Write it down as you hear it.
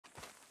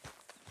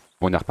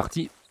Bon, on est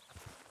reparti.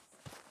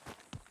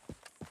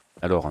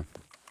 Alors,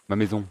 ma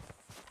maison.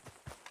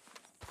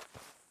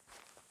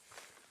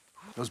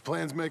 Those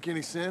plans make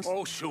any sense?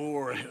 Oh,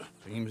 sure.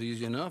 Seems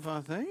easy enough,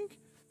 I think.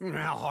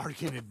 How hard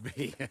can it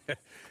be?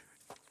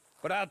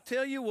 But I'll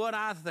tell you what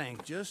I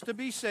think. Just to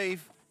be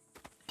safe,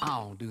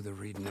 I'll do the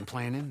reading and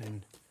planning,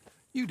 and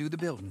you do the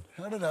building.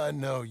 How did I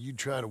know you'd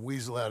try to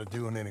weasel out of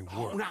doing any work?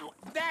 Oh, now,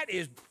 that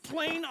is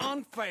plain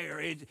unfair.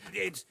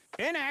 It's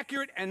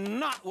inaccurate and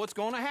not what's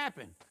going to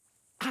happen.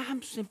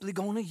 I'm simply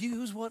going to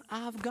use what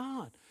I've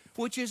got,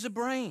 which is a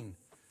brain.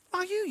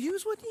 While you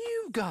use what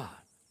you've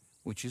got,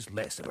 which is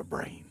less of a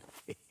brain.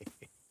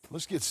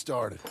 Let's get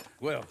started.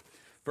 Well,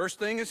 first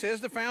thing it says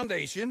the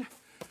foundation,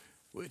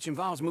 which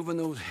involves moving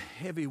those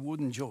heavy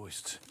wooden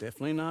joists.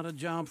 Definitely not a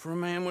job for a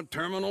man with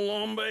terminal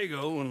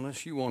lumbago,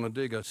 unless you want to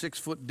dig a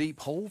 6-foot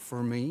deep hole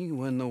for me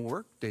when the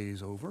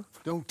workday's over.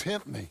 Don't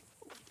tempt me.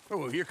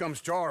 Oh, here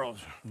comes Charles.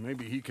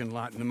 Maybe he can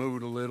lighten the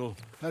mood a little.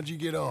 How'd you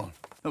get on?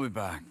 He'll be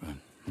back, but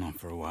not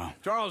for a while.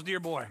 Charles, dear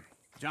boy,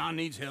 John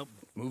needs help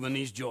moving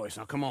these joists.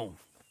 Now, come on.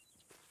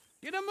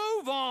 Get a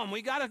move on.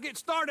 We gotta get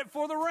started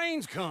before the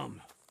rains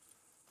come.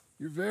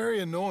 You're very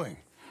annoying.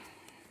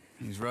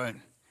 He's right.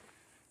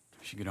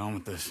 We should get on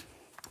with this.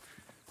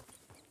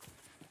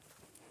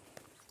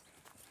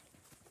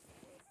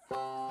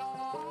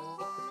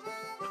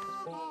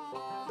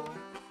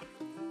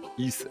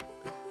 Is.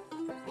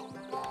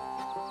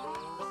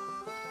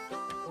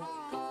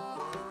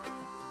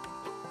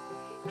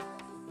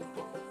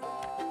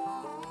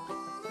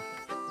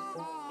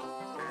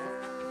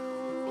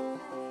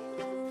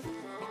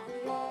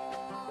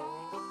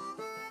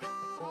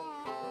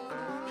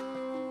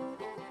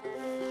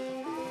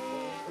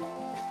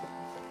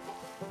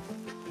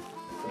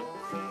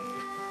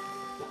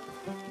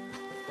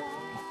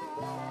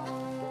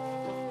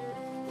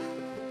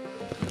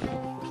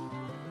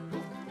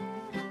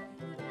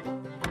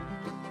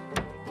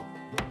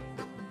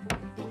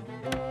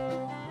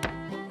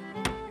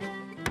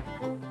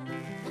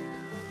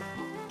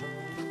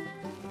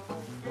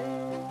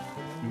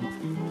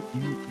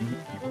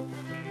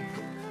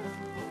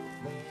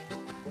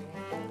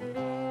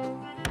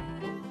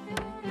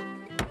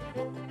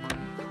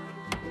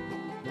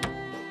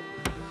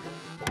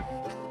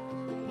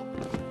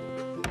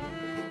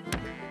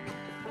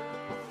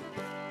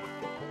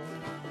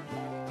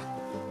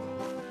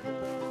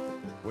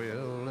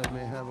 Well, let me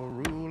have a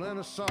rule and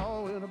a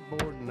saw and a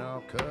board and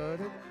I'll cut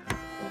it.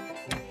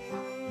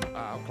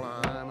 I'll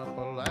climb up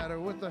a ladder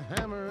with a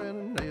hammer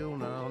and a nail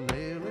and I'll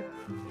nail it.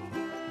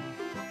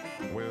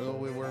 Well,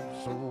 we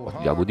worked so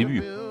hard to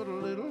build a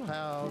little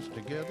house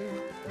together.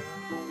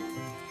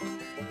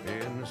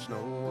 In the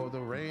snow or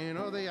the rain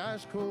or the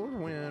ice cold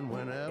wind,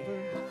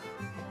 whenever.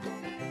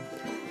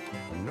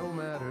 No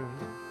matter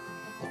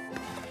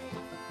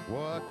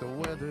what the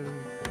weather,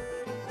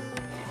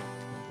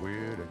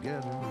 we're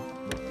together.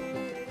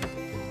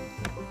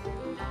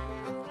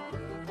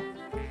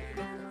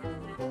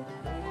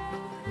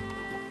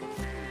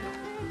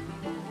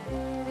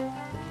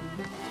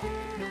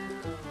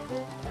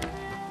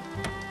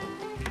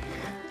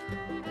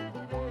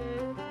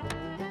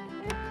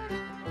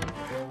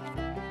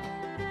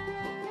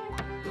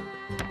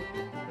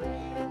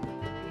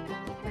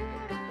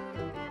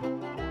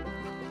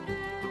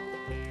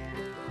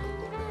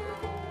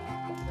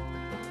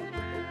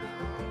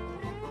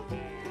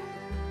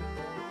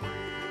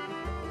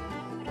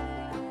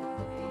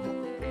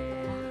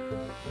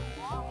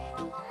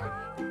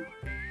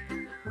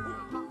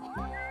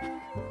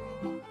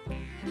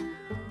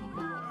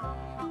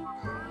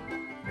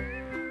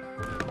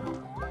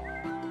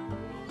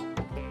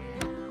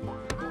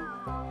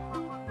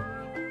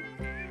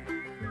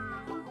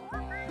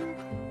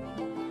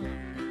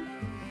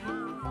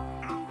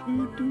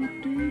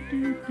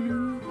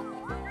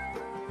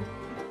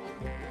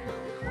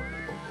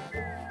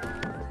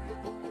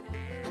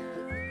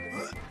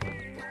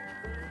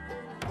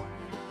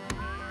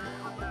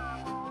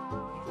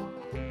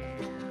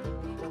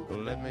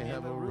 Let me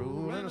have a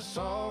rule and a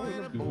saw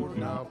and a board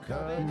and I'll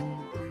cut.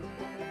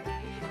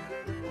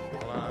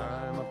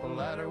 Climb up a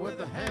ladder with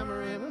a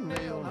hammer and a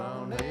nail and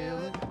I'll nail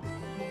it.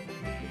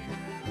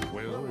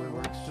 Well, we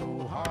worked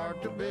so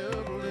hard to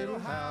build a little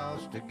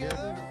house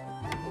together.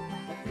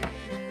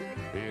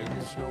 In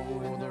the snow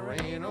or the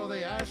rain or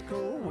the ice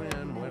cold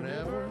wind,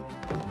 whenever.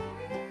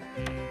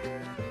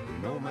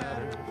 No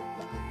matter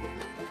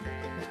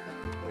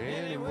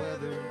any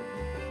weather,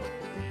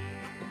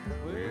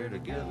 we're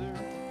together.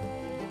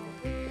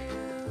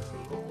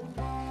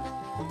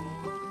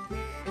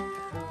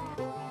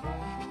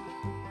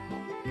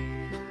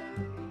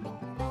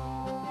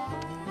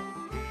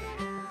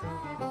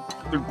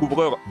 Le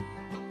couvreur.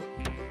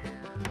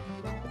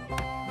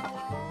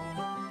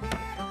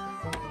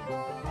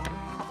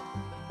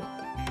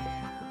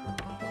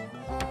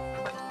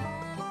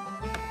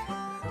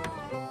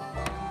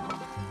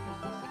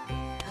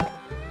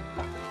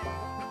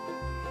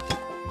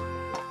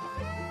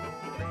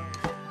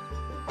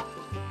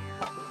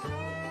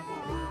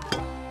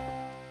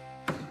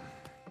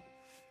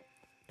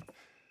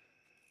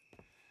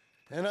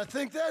 And I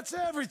think that's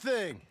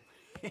everything.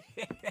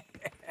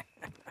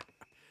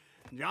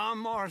 John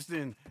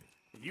Marston,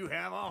 you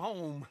have a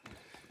home.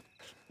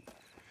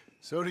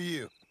 So do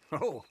you.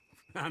 Oh,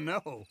 I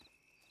know.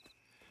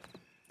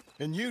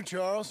 And you,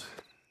 Charles.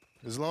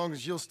 As long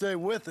as you'll stay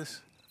with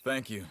us.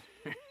 Thank you.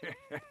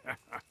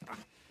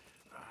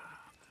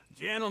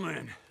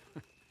 Gentlemen,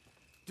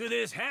 to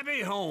this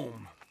happy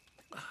home.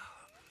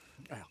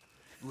 Well,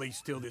 at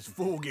least till this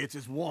fool gets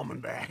his woman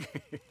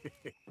back.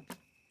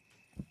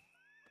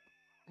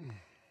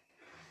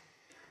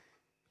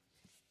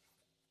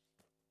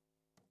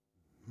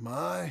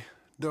 My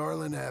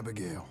darling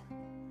Abigail,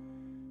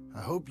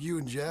 I hope you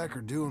and Jack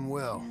are doing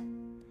well.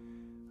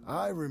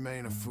 I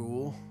remain a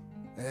fool,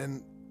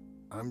 and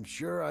I'm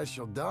sure I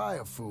shall die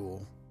a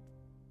fool.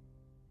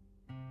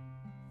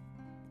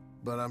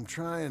 But I'm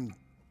trying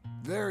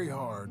very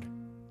hard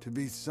to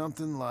be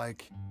something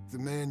like the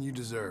man you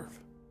deserve.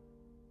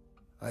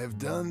 I have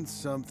done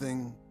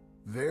something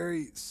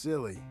very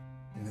silly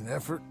in an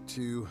effort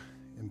to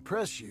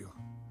impress you.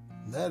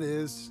 And that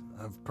is,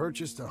 I've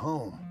purchased a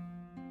home.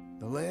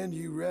 The land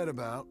you read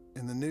about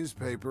in the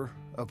newspaper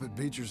up at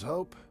Beecher's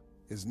Hope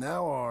is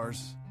now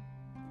ours,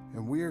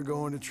 and we are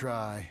going to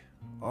try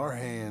our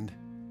hand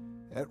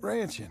at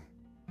ranching.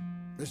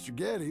 Mr.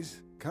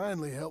 Geddes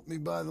kindly helped me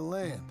buy the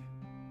land.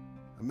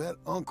 I met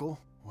Uncle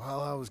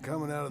while I was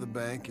coming out of the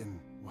bank, and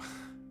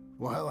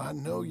while I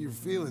know your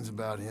feelings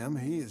about him,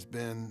 he has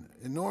been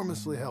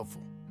enormously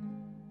helpful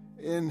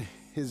in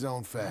his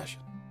own fashion.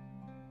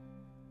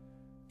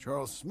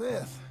 Charles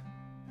Smith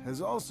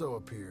has also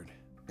appeared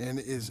and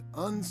is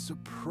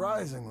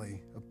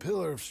unsurprisingly a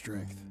pillar of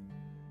strength.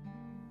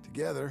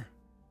 Together,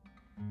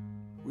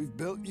 we've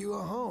built you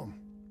a home.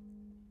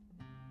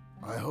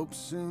 I hope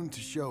soon to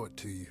show it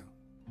to you.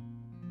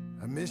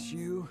 I miss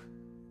you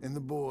and the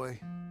boy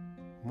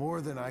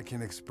more than I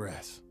can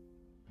express.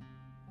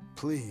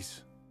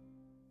 Please,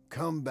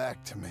 come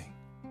back to me.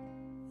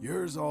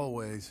 Yours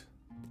always,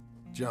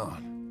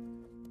 John.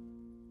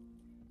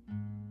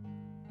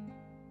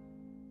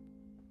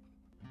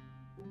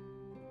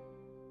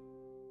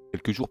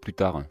 Quelques jours plus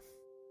tard.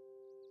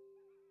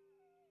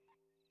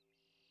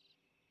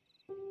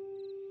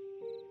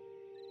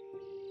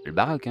 Le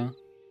baraque, hein.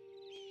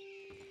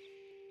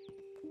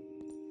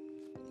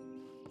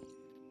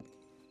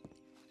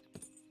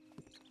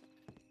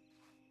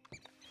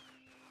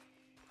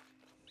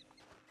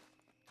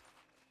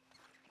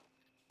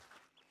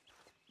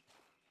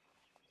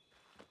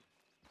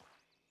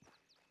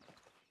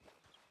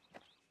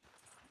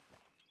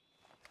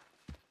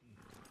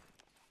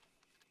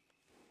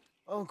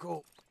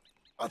 Uncle,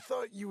 I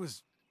thought you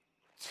was...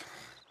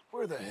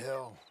 Where the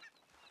hell?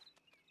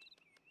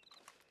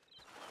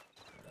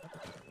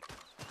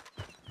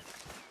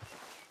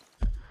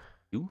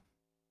 You?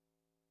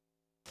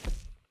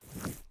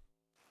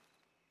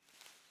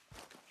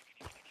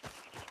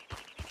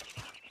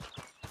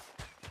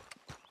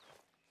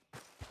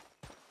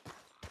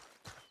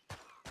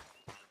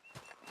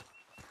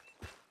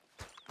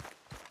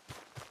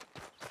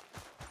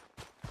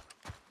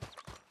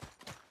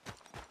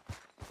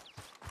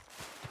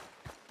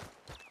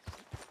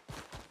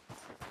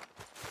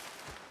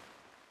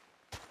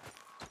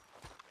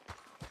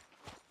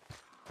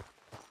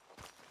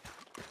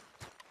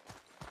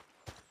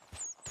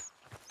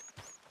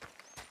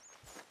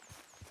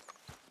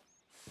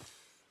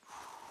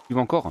 Tu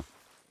vas encore?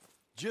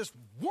 Just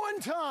one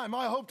time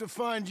I hope to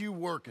find you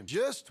working.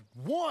 Just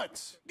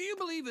once. Do you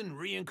believe in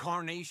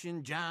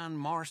reincarnation, John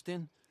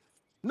Marston?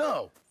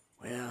 No.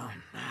 Well,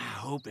 I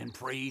hope and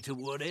pray to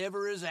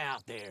whatever is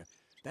out there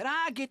that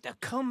I get to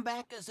come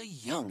back as a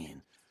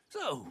youngin',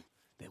 so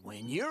that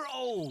when you're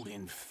old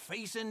and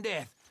facing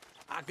death,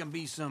 I can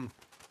be some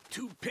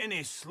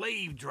two-penny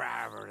slave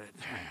driver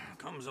that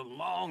comes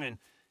along and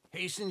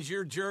hastens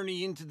your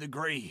journey into the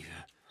grave.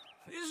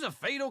 This is a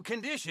fatal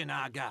condition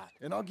I got.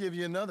 And I'll give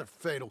you another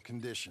fatal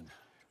condition.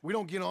 We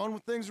don't get on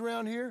with things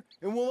around here,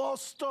 and we'll all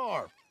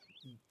starve.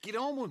 Get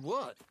on with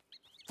what?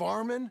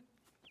 Farming,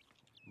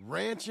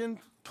 ranching,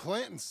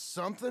 planting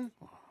something.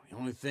 The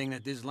only thing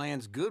that this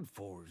land's good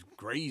for is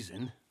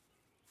grazing.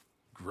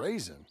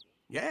 Grazing?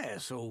 Yeah,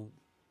 so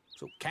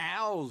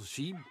cows,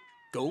 sheep,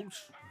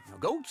 goats. Now,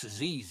 goats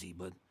is easy,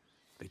 but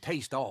they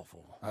taste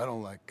awful. I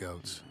don't like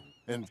goats.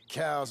 And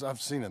cows, I've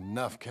seen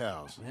enough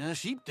cows. Yeah,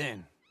 sheep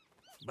then.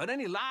 But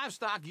any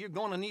livestock, you're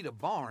gonna need a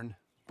barn.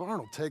 Barn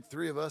will take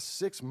 3 of us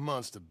 6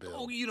 months to build.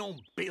 Oh, you don't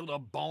build a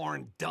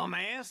barn,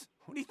 dumbass.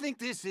 What do you think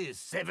this is,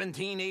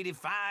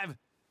 1785?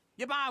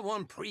 You buy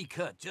one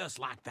pre-cut just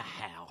like the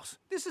house.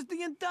 This is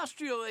the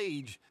industrial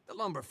age. The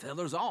lumber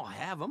fellers all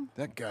have them.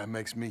 That guy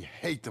makes me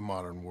hate the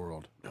modern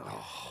world.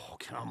 Oh,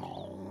 come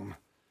on.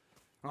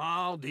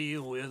 I'll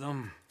deal with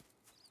them.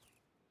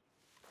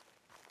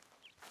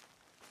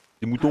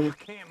 Des moutons.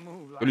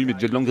 Lui, il met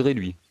déjà de l'engrais,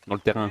 lui, dans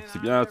le terrain. C'est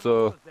bien,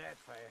 ça.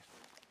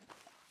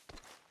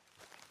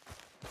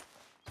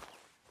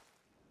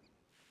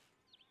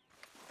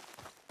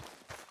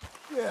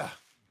 Yeah,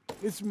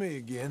 it's me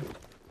again.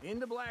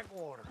 Into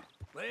Blackwater.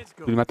 Let's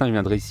go. Tous les matins, il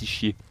viendrait ici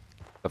chier.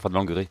 Ça va faire de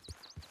l'engrais.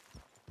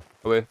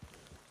 Ah ouais.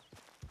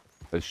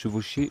 Elle va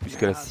chevaucher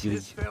jusqu'à la Now, Syrie.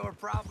 This fella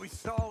probably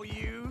saw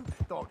you,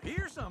 thought,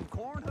 here's some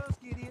cornhusk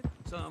idiot,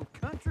 some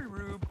country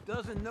rube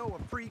doesn't know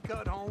a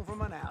pre-cut home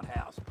from an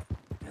outhouse.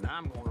 And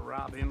I'm gonna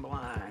rob him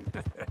blind.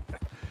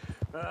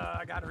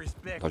 I gotta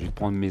respect. Attends, je vais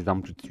prendre mes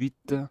armes tout de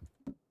suite.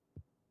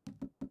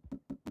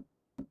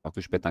 Alors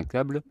que je pète un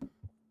câble.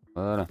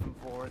 Voilà.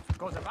 For it.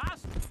 'Cause if I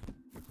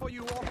before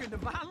you walk into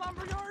my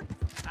lumberyard,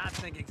 I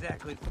think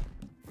exactly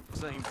the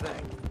same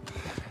thing.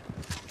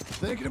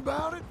 Thinking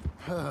about it?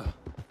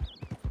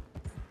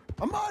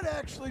 I might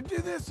actually do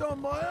this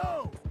on my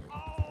own.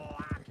 Oh,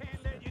 I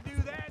can't let you do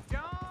that,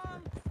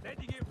 John. Let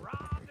you get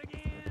robbed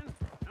again.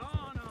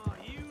 No,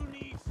 you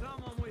need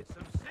someone with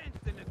some sense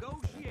to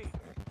negotiate.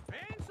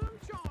 And some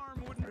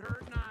charm wouldn't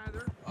hurt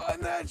neither.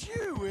 And that's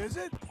you, is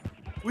it?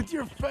 With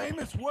your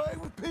famous way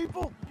with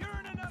people? You're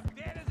in enough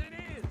debt as it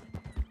is.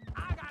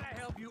 I gotta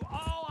help you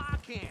all I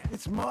can.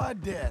 It's my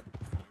debt.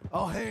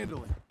 I'll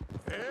handle it.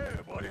 Yeah,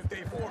 but if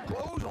they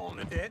foreclose on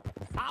the debt,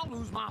 I'll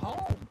lose my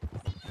home.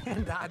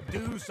 And I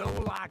do so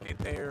like it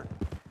there.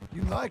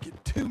 You like it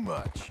too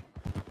much.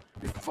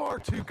 You're far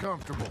too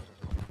comfortable.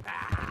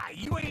 Ah,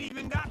 you ain't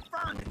even got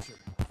furniture.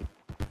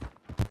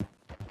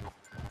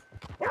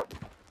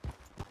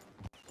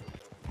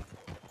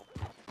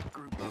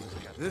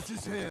 This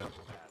is him.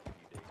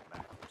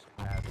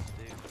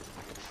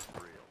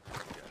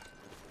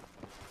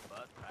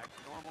 But back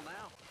to normal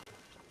now.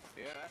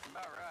 Yeah, that's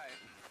about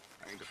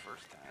right. Ain't the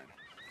first time.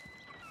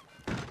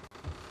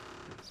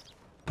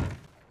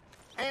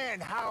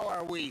 And how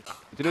are we?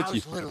 C'était le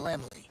How's type. little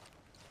Emily?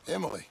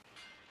 Emily.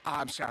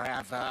 I'm sorry,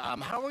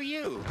 how are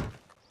you?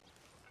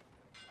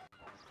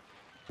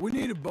 We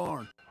need a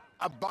barn.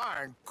 A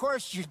barn? Of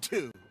course you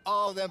do.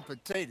 All them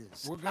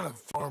potatoes. We're gonna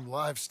farm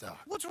livestock.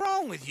 What's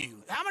wrong with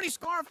you? How many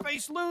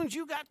Scarface loons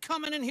you got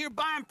coming in here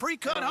buying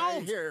pre-cut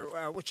homes? Here,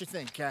 what you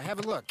think? Have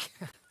a look.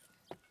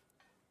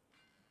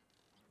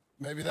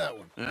 Maybe that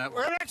one.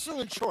 We're an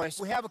excellent choice.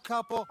 We have a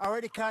couple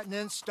already cut and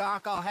in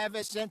stock. I'll have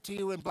it sent to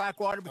you in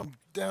Blackwater. I'm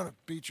down at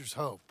Beecher's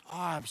Hope. Oh,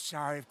 I'm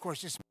sorry. Of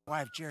course, this is my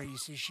wife, Jerry. You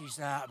see, she's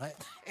but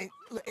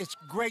it's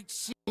great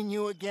seeing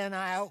you again,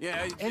 Al.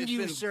 Yeah, and it's you,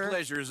 been sir. a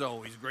pleasure as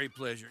always. Great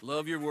pleasure.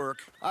 Love your work.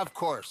 Of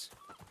course.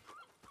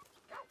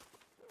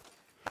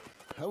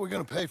 How are we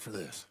gonna pay for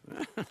this?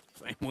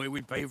 Same way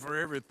we pay for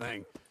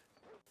everything.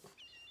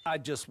 I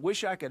just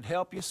wish I could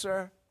help you,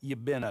 sir.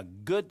 You've been a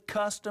good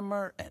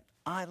customer, and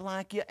I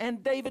like you,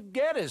 and David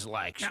Geddes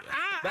likes you.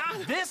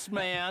 But this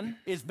man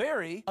is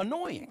very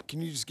annoying.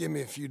 Can you just give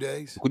me a few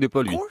days? Coup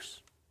d'épaule, Of lui.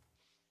 course.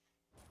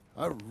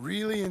 I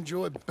really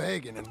enjoy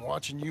begging and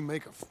watching you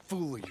make a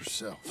fool of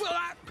yourself. Well,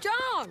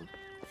 John!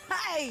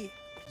 Hey!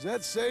 Is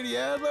that Sadie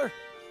Adler?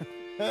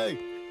 Hey,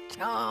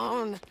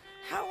 John,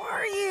 how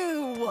are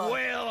you?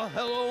 well,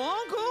 hello,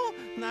 Uncle.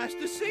 Nice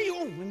to see you.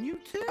 Oh, and you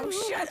too. Oh,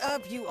 shut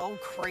up, you old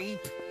creep.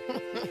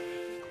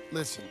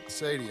 listen,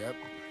 Sadie,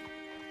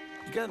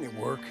 you got any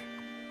work?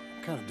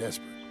 I'm kind of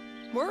desperate.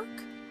 Work?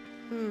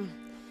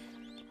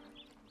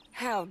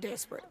 How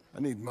desperate? I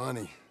need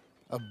money.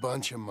 A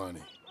bunch of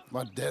money.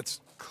 My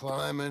debt's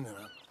climbing, and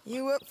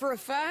You up for a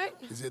fight?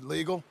 is it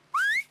legal?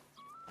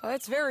 Well,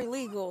 it's very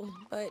legal,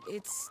 but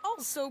it's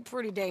also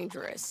pretty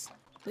dangerous.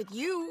 With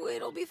you,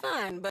 it'll be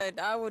fine, but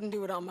I wouldn't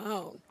do it on my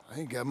own. I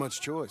ain't got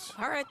much choice.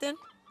 All right, then.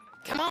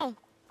 Come on.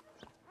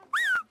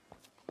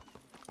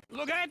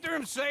 Look after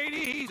him,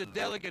 Sadie. He's a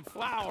delicate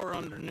flower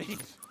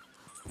underneath.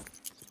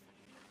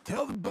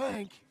 Tell the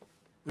bank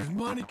there's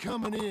money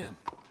coming in.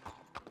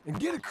 And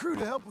get a crew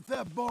to help with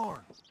that barn.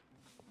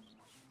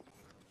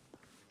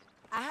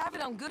 I have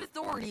it on good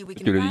authority we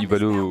can Il find va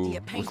this aller bounty au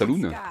at Painted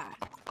saloon. Sky.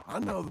 I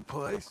know the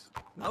place.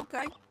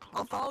 Okay,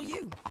 I'll follow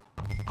you.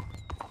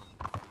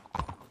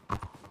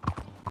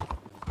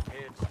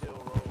 Head still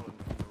rolling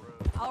from the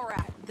road. All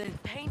right, the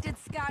Painted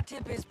Sky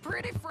tip is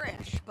pretty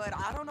fresh, but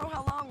I don't know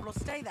how long it'll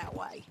stay that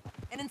way.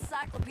 An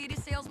encyclopedia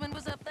salesman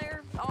was up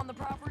there on the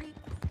property.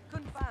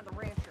 Couldn't find the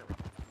rancher,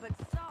 but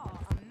saw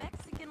a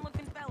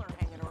Mexican-looking feller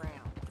hanging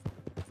around.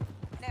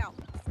 Now,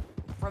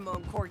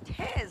 Ramon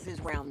Cortez is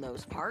round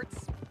those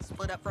parts,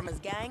 split up from his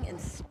gang and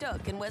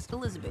stuck in West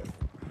Elizabeth.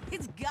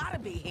 It's gotta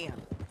be him,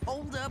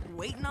 holed up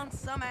waiting on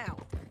some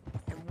out.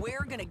 And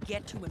we're gonna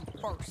get to him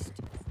first.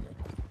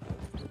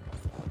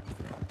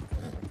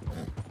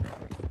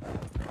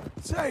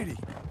 Sadie!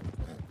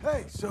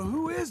 Hey, so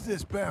who is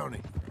this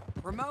bounty?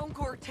 Ramon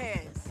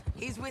Cortez.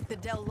 He's with the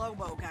Del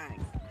Lobo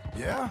gang.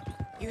 Yeah?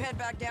 You head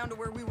back down to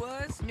where we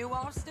was, New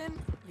Austin,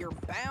 you're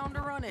bound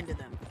to run into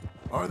them.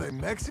 Are they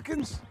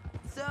Mexicans?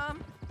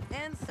 Some,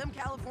 and some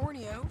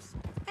Californios,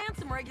 and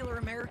some regular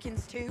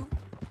Americans too.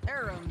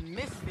 They're a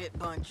misfit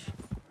bunch.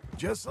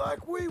 Just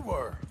like we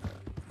were.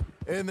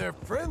 And they're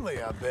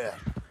friendly, I bet.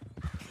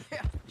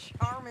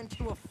 Charming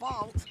to a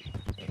fault.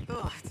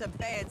 Ugh, it's a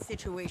bad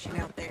situation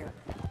out there.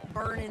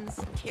 Burnings,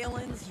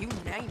 killings, you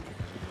name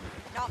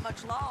it. Not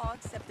much law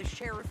except the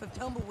sheriff of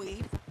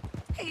Tumbleweed.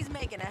 He's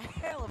making a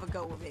hell of a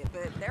go of it,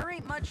 but there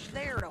ain't much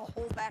there to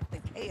hold back the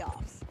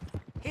chaos.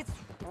 It's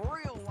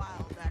real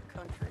wild, that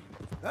country.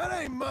 That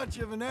ain't much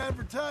of an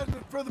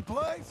advertisement for the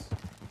place.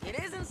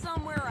 It isn't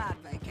somewhere I'd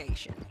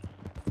vacation,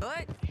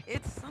 but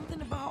it's something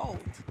to behold.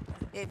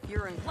 If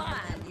you're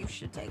inclined, you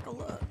should take a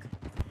look.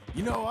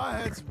 You know, I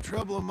had some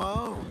trouble of my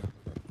own.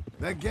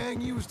 That gang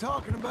you was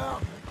talking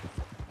about,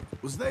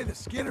 was they the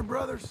Skinner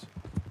brothers?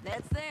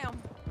 That's them.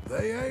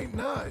 They ain't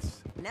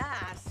nice.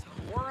 Nice.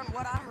 Weren't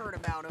what I heard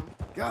about them.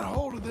 Got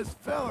hold of this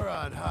feller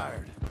I'd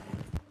hired.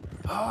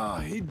 Ah,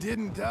 he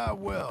didn't die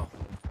well.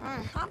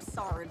 I'm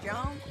sorry,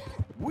 John.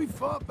 We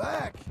fought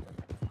back.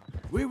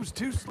 We was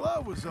too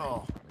slow was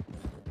all.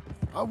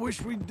 I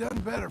wish we'd done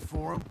better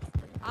for him.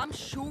 I'm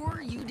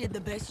sure you did the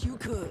best you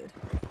could.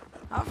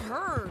 I've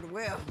heard,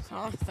 well,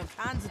 the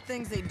kinds of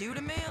things they do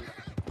to men.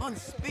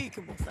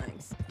 Unspeakable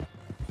things.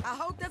 I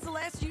hope that's the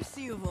last you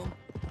see of them.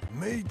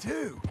 Me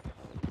too.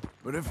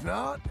 But if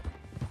not,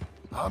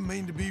 I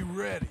mean to be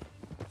ready.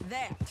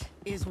 That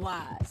is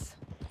wise.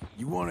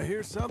 You want to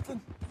hear something?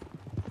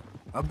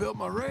 I built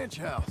my ranch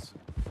house.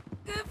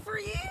 Good for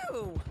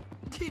you.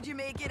 Did you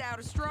make it out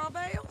of straw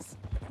bales?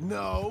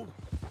 No.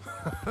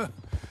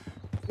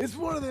 It's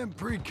one of them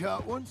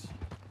pre-cut ones.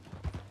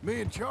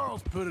 Me and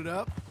Charles put it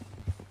up,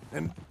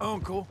 and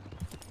Uncle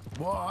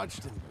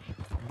watched and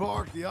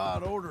barked the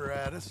odd order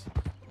at us.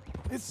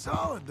 It's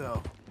solid,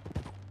 though.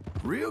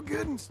 Real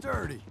good and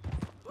sturdy.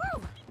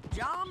 Woo!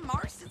 John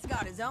Marston's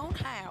got his own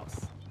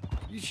house.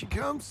 You should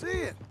come see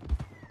it.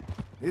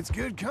 It's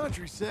good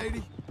country,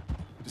 Sadie,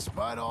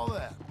 despite all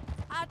that.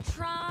 I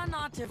try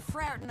not to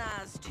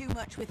fraternize too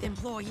much with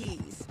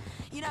employees.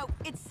 You know,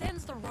 it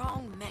sends the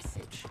wrong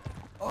message.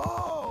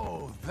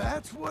 Oh,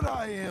 that's what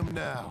I am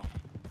now.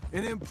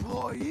 An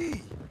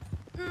employee.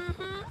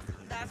 Mm-hmm.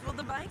 That's what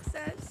the bank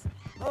says.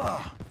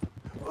 Ah,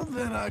 well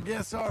then I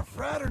guess our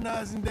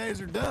fraternizing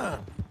days are done.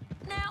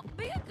 Now,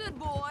 be a good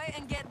boy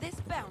and get this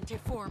bounty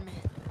for me.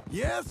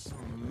 Yes,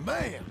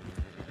 ma'am.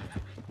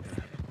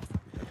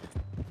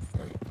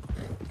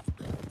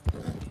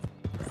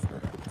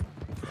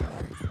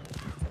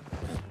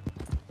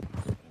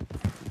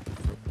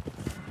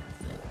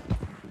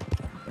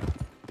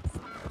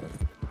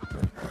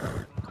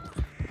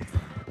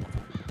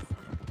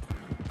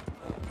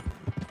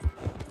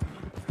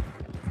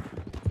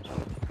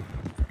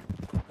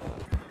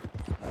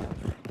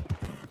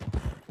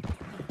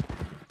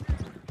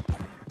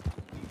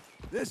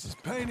 This is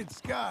painted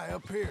sky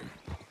up here.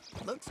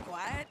 Looks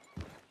quiet.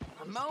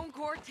 Ramon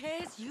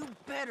Cortez, you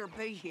better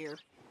be here.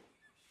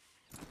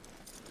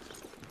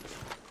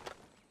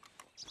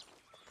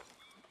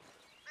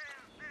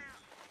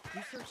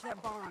 You search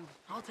that barn.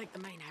 I'll take the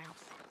main house.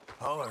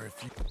 Holler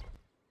if you...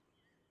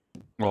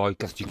 Oh, il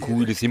casse les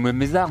couilles, laissez-moi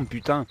mes armes,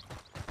 putain.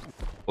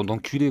 Bande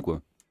d'enculés,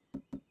 quoi.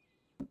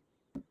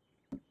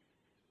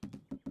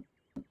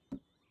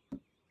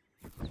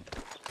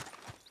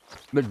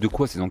 Mêle de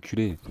quoi, ces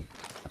enculés?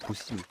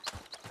 Impossible.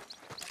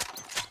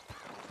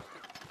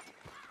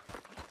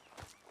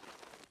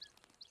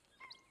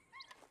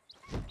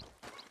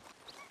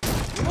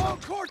 Come on,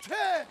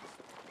 Cortez!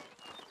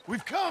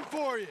 We've come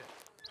for you.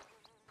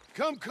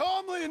 Come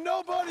calmly and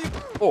nobody...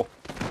 Oh!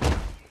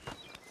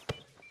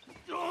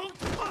 Don't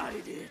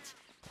fight it.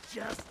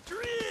 Just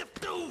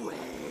drift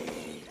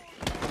away.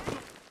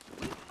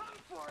 We come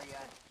for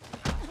you.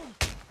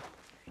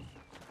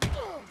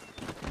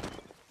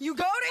 You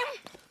got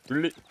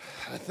him?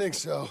 I think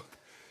so.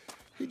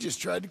 He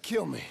just tried to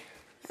kill me.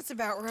 That's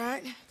about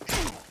right.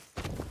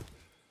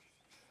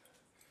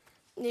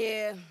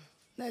 Yeah,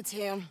 that's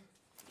him.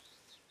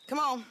 Come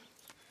on.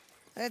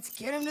 Let's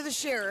get him to the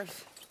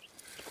sheriff.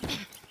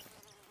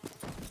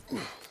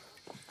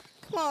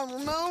 Come on,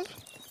 Ramon.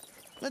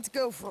 Let's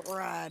go for a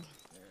ride.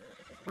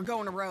 We're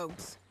going to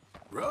Rhodes.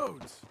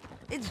 Rhodes?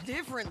 It's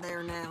different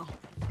there now.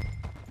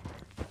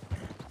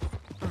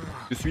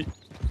 Je suis.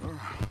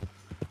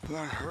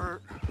 That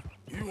hurt.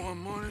 You want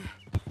money?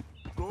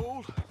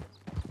 Gold?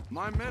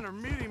 My men are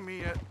meeting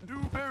me at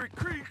Dewberry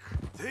Creek.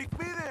 Take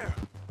me there.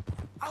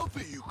 I'll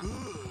pay you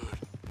good.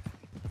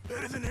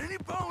 Better than any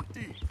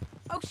bounty.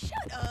 Oh,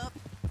 shut up.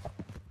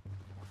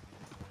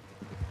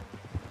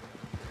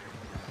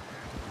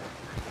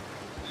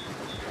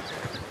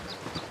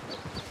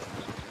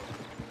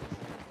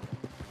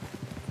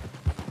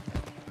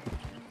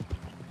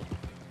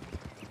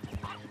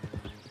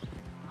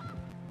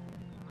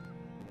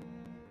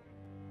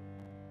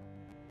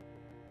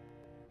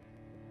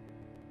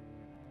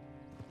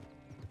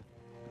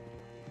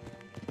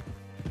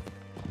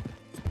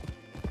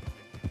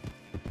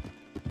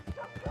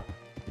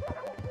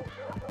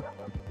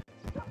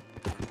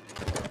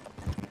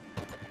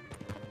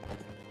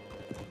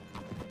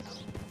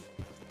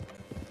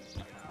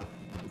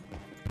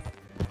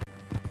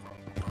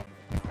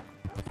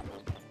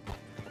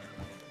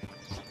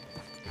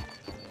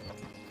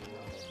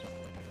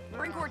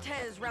 Bring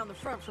Cortez round the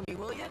front for me,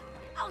 will you?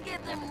 I'll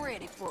get them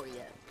ready for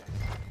you.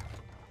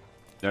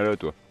 Viens là,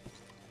 toi.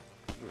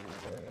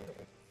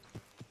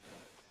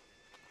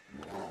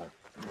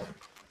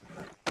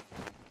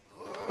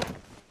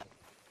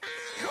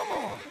 Come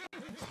on.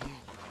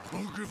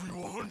 I'll give you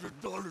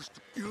 $100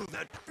 to kill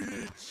that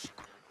bitch.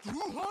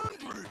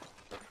 200.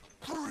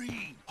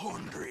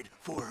 300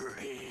 for her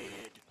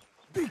head.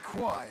 Be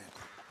quiet.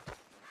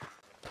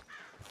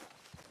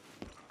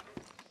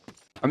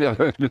 Ah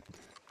merde.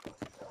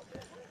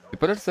 C'est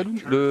pas là le saloon,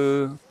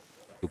 le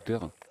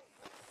docteur.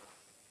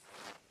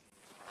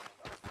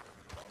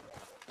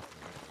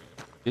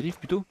 Vérifie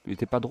plutôt, il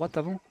était pas à droite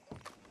avant.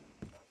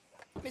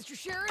 Mr.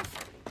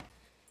 Sheriff?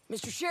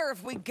 Mr.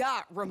 Sheriff, we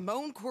got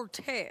Ramon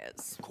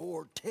Cortez.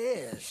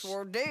 Cortez?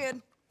 Sure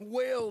did.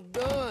 Well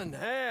done.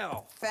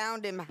 How?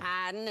 Found him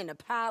hiding in a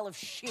pile of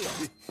shit.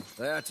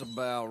 That's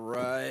about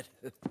right.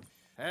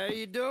 How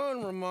you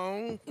doing,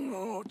 Ramon?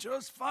 Oh,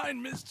 just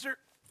fine, mister.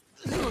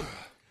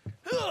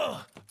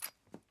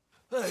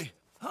 Hey,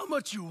 how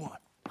much you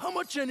want? How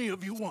much any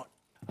of you want?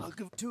 I'll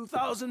give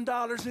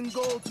 $2,000 in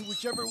gold to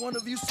whichever one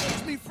of you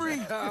sets me free.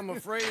 I'm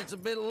afraid it's a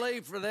bit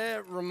late for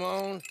that,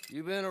 Ramon.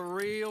 You've been a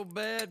real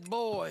bad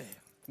boy.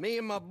 Me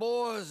and my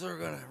boys are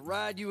gonna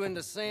ride you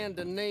into Saint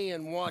Denis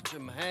and watch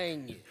them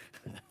hang you.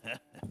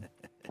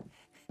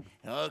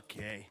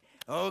 Okay,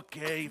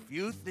 if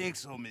you think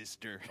so,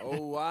 mister.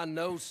 Oh, I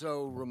know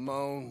so,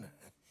 Ramon.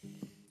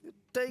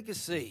 Take a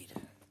seat.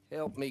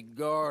 Help me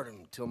guard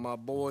them till my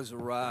boys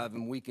arrive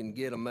and we can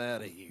get them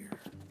out of here.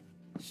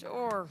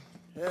 Sure.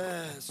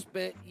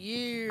 Spent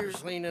years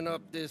cleaning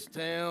up this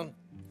town.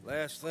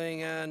 Last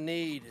thing I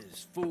need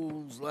is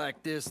fools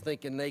like this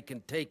thinking they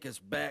can take us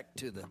back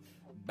to the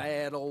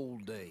bad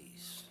old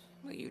days.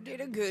 Well, you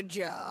did a good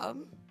job.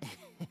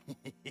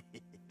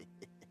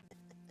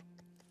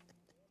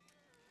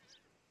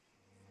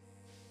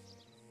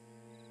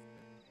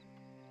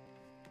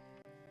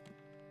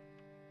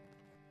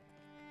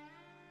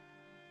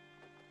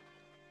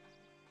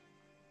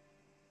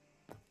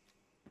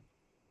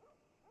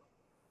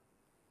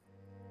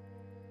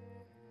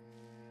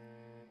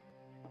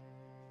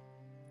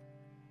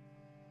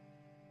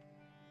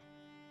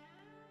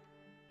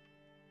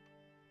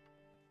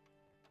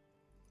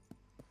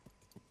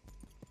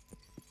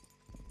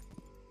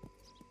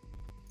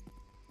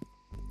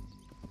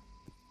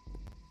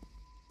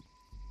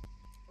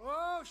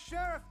 Oh,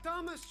 Sheriff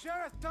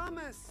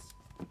Thomas!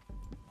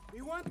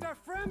 We want our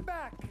friend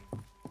back!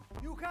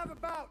 You have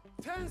about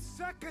 10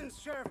 seconds,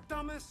 Sheriff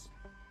Thomas,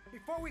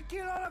 before we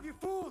kill all of you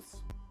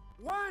fools!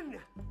 1!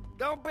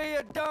 Don't be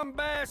a dumb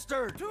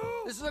bastard!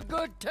 2! This is a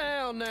good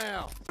town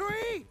now!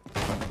 3!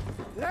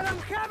 Let them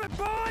have it,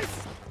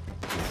 boys!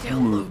 Del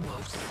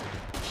Lobos.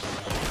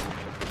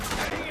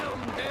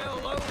 Damn, Del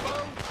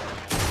Lobo!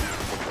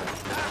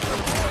 Knock a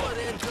bullet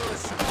into a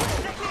skull!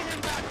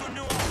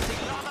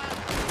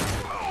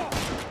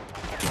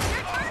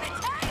 You're turning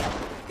tail!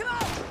 Come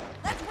on!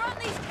 Let's run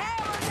these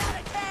cowards out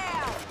of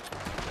town!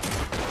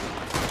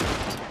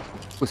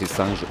 Oh, c'est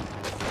singe.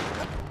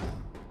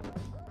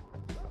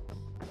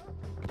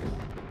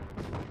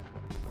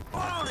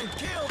 On and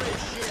kill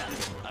this shit!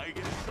 I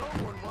guess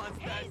someone wants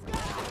that.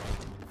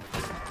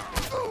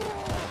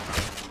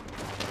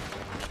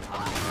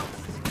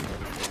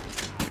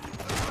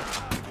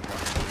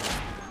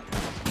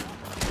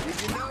 Did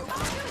you know?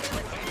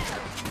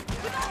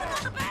 We got him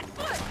on the back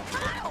foot!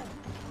 Kyle!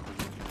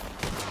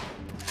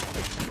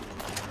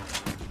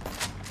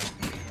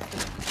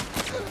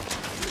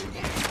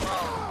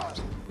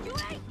 You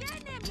ain't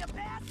getting him, you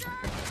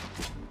bastard!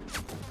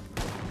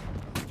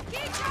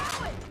 Keep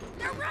going!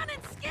 They're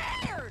running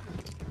scared!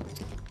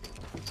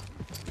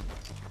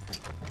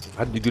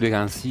 Arrête de gueuler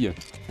ainsi. Look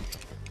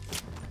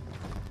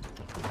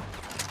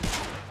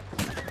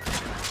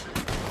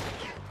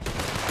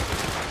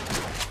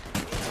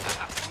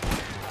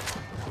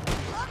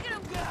at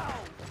him go!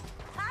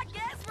 I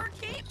guess we're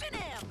keeping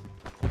him!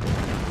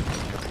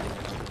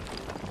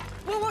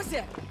 What was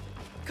it?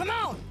 Come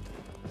on!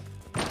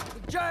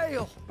 The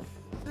jail!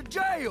 The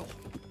jail!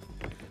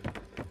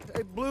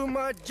 They blew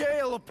my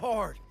jail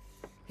apart!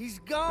 He's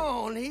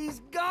gone!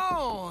 He's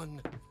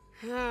gone!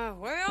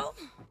 Well,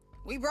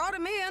 we brought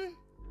him in.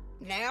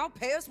 Now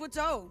pay us what's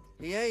owed.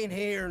 He ain't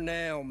here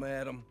now,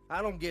 madam.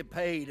 I don't get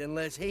paid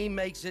unless he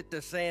makes it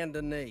to Saint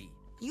Denis.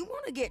 You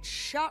want to get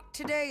shot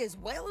today as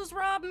well as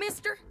Rob,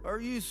 mister? Are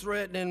you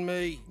threatening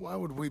me? Why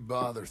would we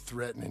bother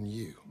threatening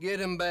you? Get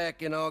him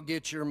back and I'll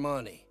get your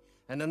money.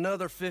 And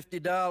another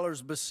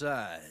 $50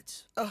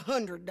 besides.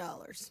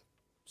 $100.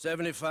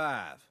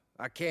 75.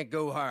 I can't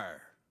go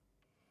higher.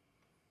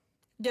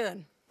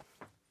 Done.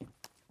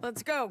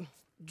 Let's go,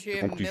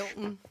 Jim Thank you.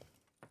 Milton.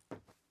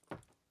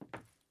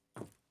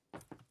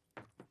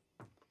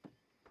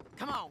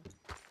 Come on.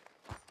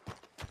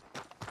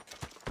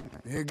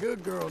 Be a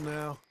good girl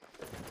now.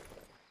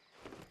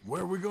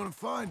 Where are we gonna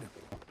find him?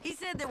 He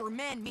said there were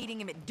men meeting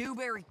him at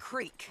Dewberry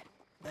Creek.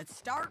 Let's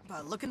start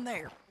by looking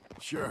there.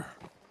 Sure.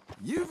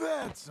 You've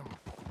had some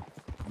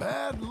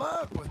bad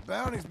luck with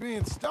bounties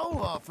being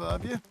stole off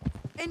of you.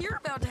 And you're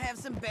about to have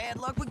some bad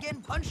luck with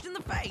getting punched in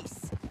the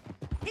face.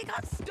 He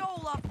got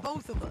stole off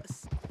both of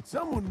us.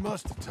 Someone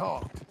must have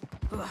talked.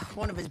 Ugh,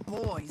 one of his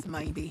boys,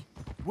 maybe.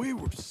 We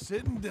were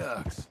sitting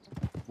ducks,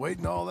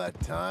 waiting all that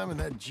time in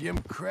that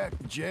gim-crack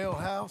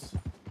jailhouse.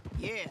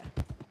 Yeah.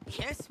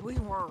 Yes, we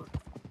were.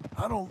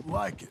 I don't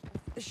like it.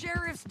 The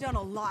sheriff's done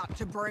a lot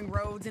to bring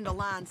roads into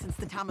line since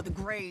the time of the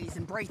Grays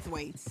and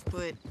Braithwaites,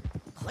 but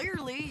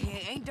Clearly,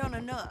 he ain't done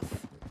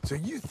enough. So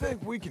you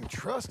think we can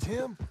trust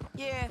him?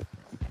 Yeah,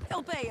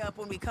 he'll pay up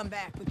when we come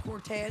back with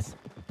Cortez.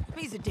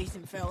 He's a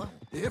decent fella.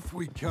 If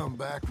we come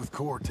back with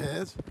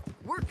Cortez?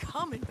 We're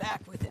coming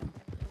back with him.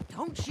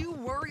 Don't you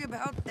worry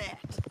about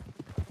that.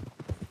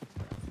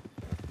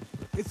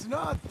 It's an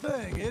odd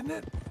thing, isn't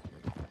it?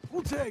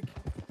 We'll take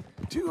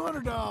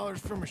 $200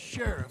 from a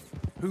sheriff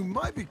who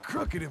might be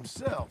crooked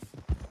himself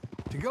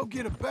to go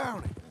get a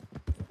bounty.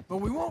 But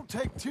we won't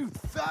take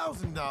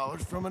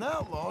 $2,000 from an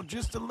outlaw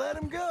just to let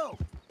him go.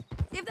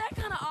 If that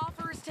kind of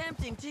offer is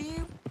tempting to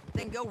you,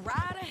 then go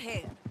right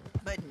ahead.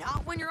 But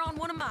not when you're on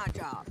one of my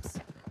jobs.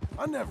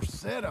 I never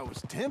said I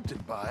was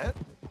tempted by it.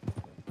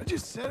 I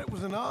just said it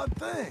was an odd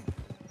thing.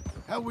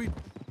 How we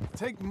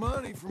take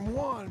money from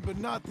one but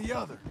not the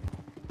other.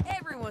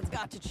 Everyone's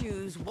got to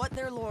choose what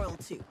they're loyal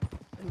to.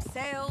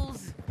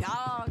 Themselves,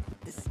 God,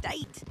 the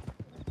state.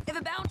 If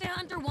a bounty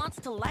hunter wants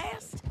to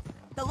last,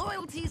 the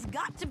loyalty's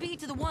got to be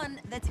to the one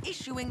that's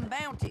issuing the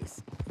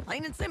bounties.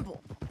 Plain and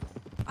simple.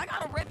 I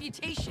got a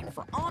reputation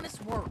for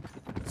honest work.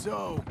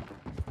 So,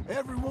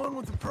 everyone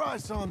with a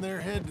price on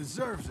their head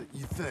deserves it,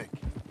 you think?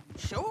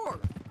 Sure.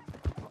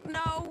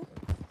 No,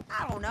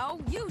 I don't know,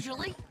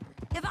 usually.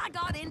 If I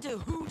got into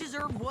who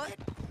deserved what,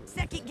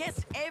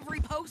 second-guessed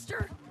every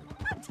poster,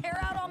 I'd tear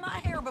out all my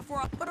hair before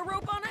I put a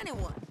rope on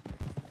anyone.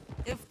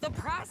 If the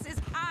price is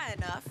high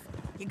enough,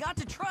 you got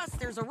to trust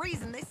there's a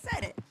reason they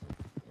said it.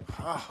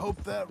 I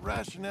hope that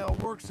rationale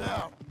works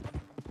out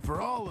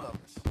for all of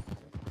us.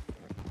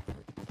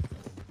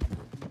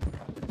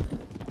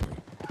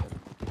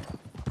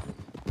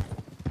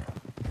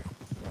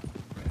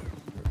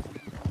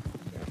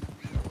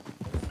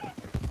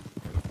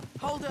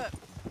 Hold up.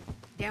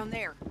 Down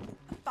there.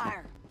 A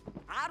fire.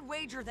 I'd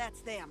wager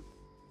that's them.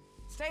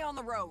 Stay on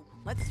the road.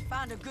 Let's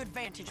find a good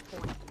vantage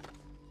point.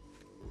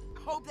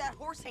 Hope that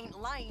horse ain't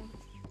lame.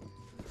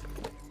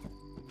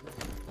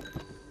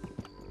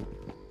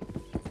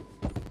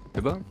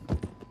 C'est bon?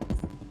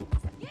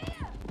 Yeah!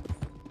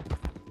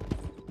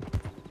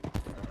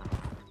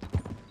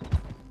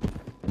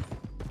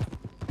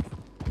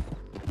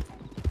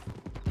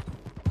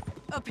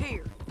 Up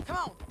here. Come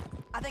on.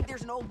 I think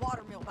there's an old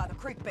water mill by the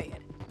creek bed.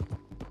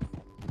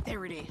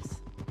 There it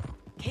is.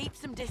 Keep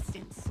some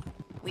distance.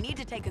 We need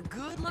to take a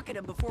good look at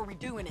him before we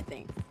do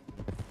anything.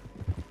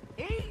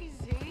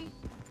 Easy.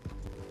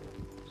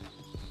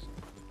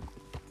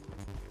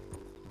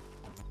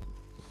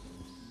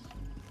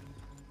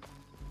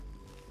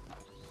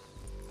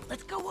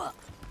 Let's go up.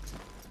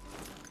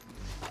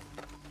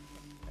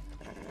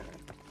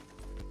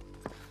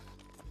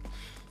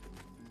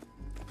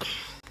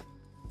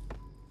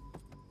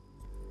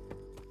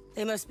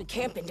 They must be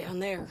camping down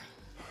there.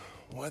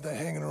 Why are they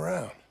hanging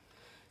around?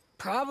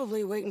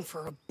 Probably waiting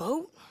for a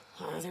boat.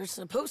 There's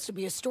supposed to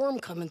be a storm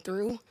coming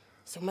through,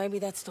 so maybe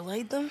that's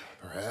delayed them?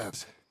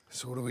 Perhaps.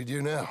 So what do we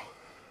do now?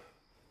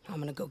 I'm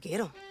gonna go get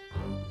them.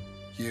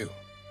 You.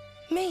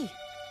 Me.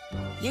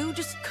 You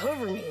just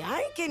cover me.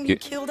 I ain't getting you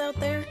killed out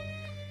there.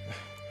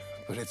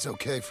 But it's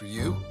okay for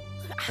you?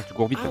 Tu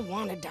cours vite. I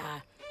wanna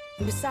die.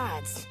 And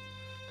besides,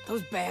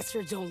 those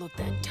bastards don't look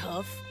that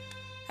tough.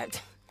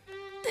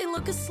 They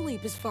look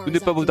asleep as far Ce as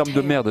n'est pas I vos can armes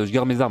de tell. merde, je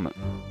garde mes armes.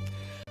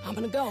 I'm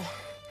gonna go.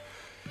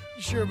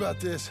 You sure about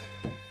this?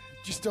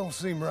 Just don't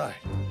seem right.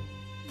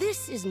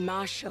 This is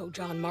my show,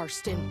 John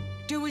Marston.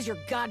 Do as you're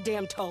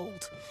goddamn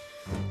told.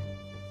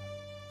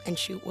 And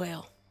shoot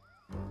well.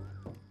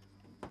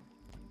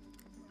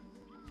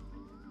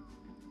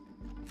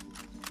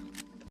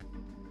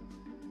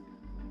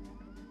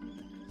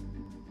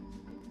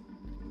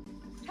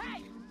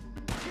 Hey!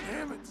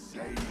 Damn it,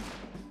 Sadie.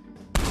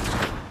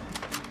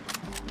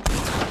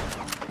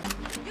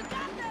 You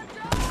got that,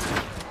 John!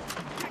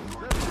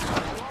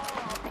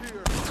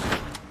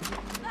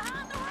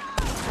 Behind the road!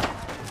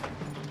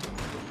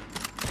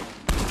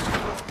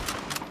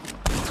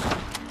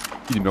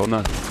 Il est numéro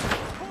 9.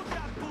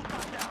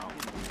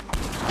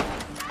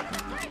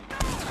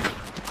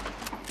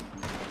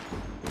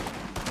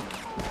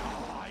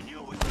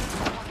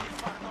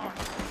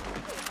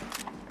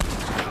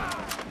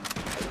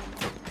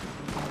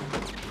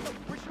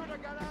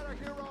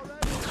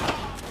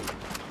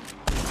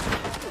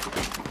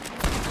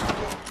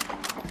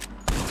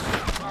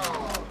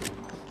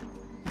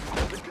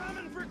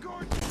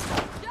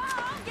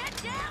 John,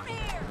 get down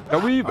here!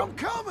 J'arrive. I'm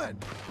coming!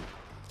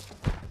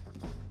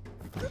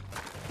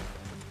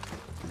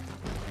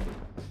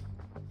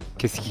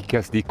 Qu'est-ce qu'ils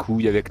cassent des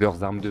couilles avec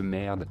leurs armes de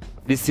merde?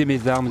 Laissez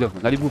mes armes,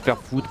 allez vous faire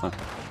foutre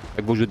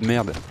avec vos jeux de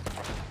merde.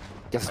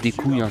 Casse des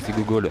couilles, hein, ces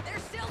gogoles. They're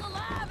still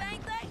alive,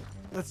 ain't they?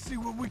 Let's see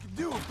what we can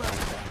do about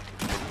that.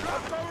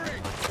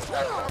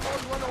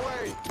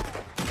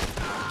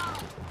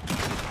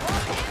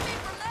 Hit me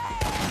from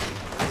there!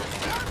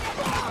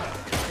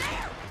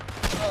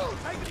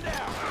 Take it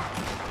down!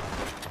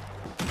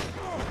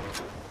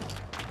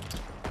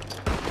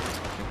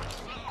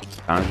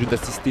 Un jeu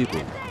d'assisté, quoi.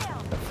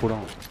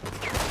 Affolant.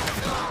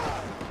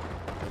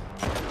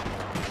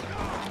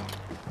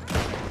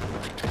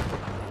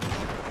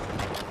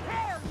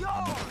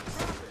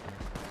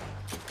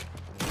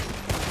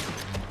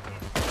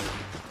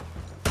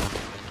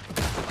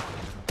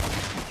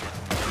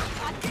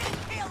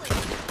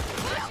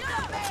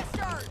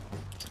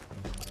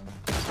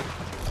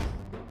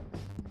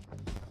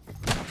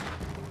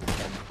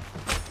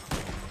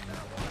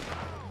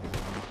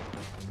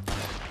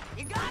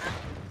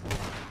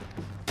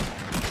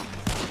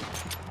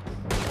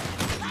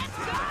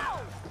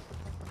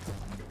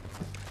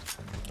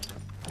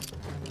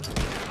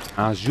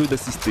 Un jeu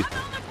d'assisté.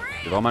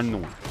 C'est vraiment le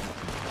nom.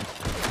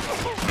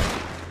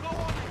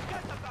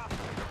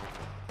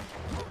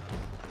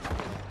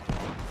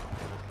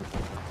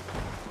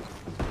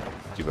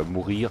 Tu vas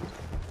mourir.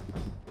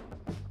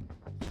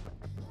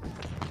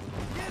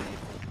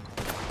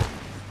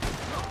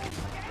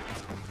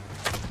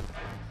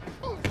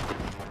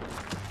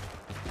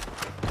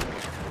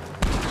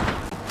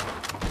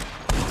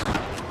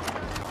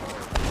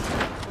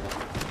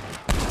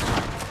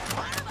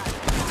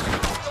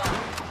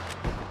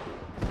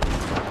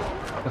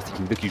 C'est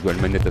qu'il me fait qu'il joue à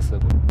la manette à ça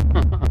quoi.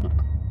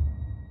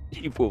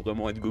 Il faut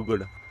vraiment être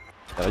gogol.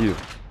 Sérieux.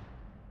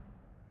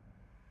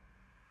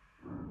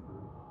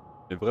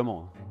 Mais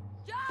vraiment.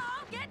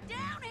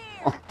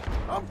 Oh.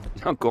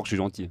 Encore je suis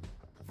gentil.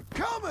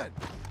 Je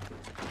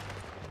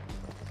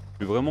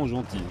suis vraiment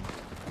gentil.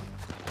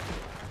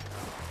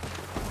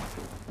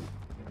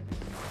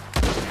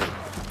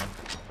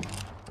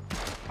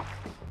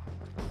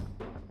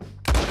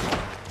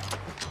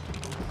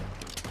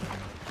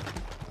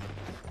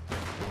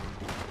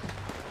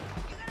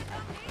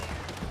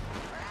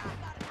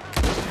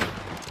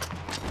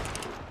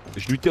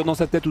 Je lui tire dans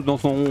sa tête ou dans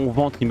son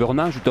ventre, il meurt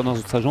nain, je lui tire dans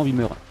sa jambe, il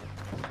meurt.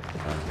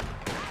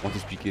 Comment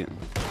t'expliquer?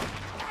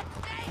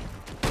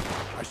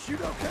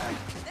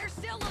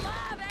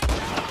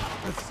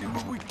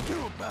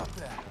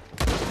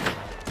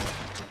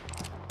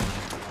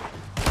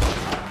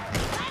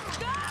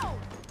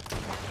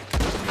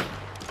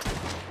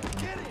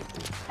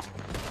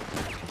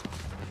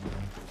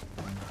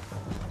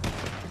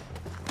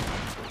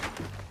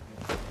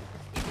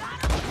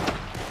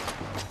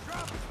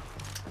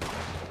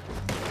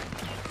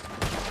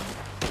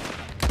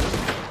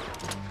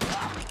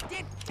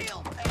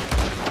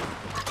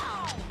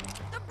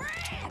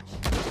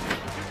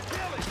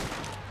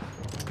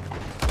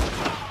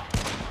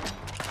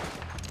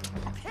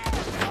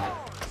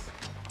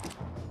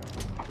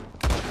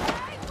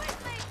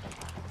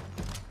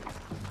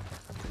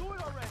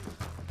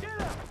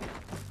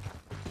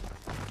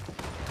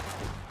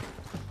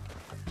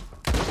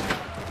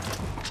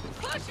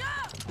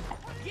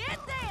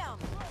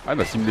 Ah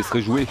bah s'il me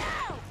laisserait jouer.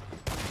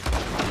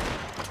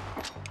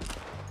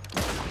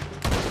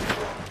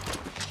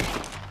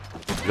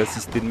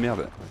 L'assisté de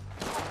merde.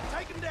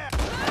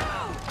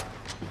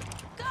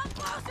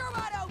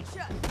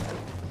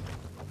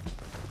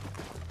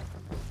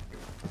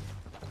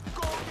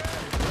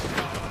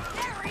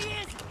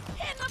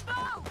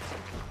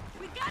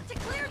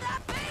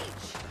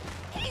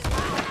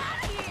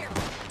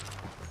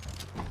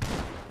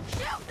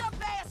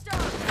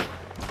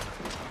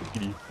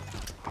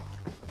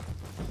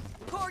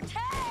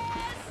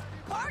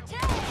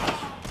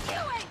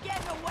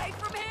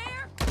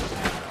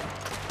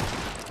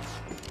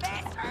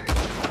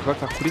 Tu vas le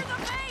faire couler.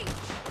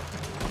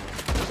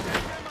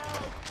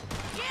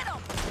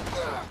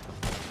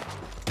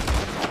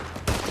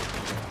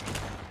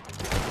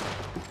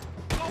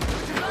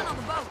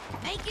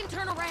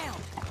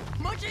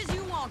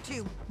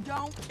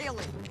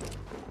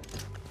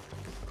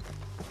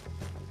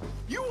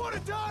 You want to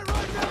die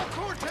right now,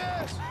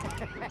 Cortez?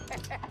 I'm going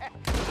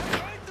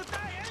to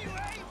die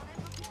anyway.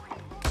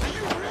 So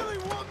you really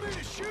want me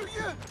to shoot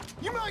you?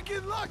 You might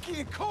get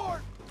lucky in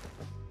court.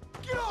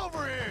 Get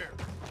over here.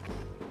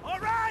 All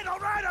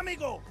right,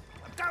 amigo.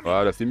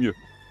 Voilà, c'est mieux.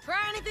 Try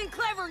anything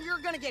clever, you're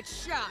gonna get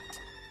shot.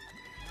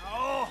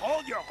 Oh,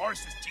 hold your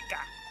horses, chica.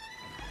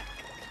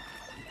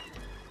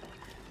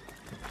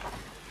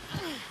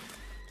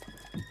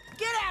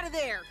 Get out of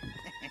there.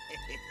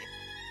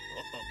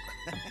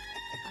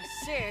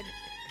 I said,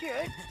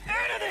 get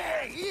Out of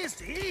there!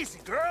 Easy, easy,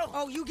 girl.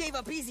 Oh, you gave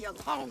up easy a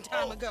long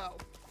time ago.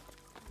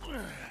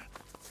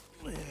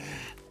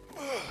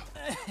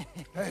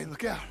 Hey,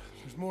 look out.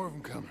 There's more of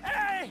them coming.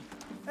 Hey!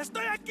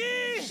 Estoy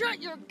aquí!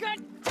 Shut your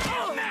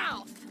goddamn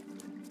mouth!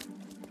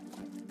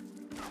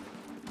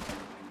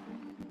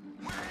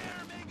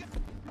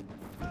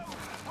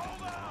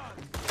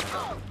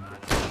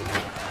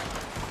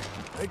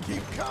 They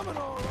keep coming,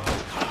 all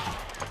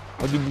right.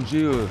 Pas de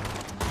bouger.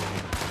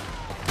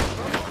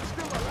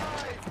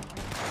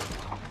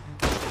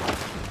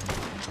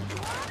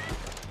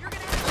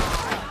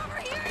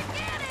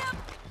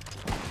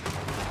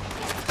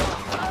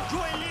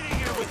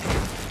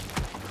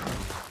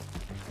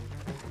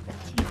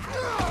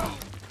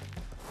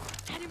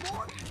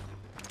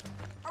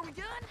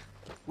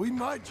 We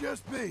might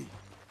just be.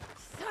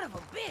 Son of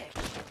a bitch.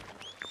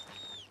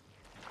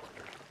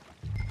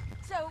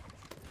 So,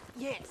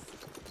 yes.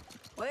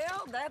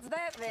 Well, that's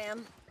that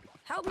then.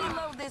 Help me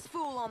load this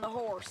fool on the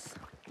horse.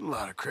 A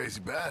lot of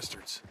crazy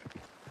bastards.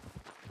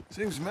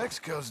 Seems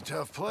Mexico's a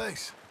tough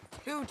place.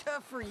 Too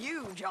tough for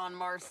you, John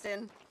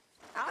Marston.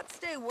 I'd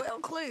stay well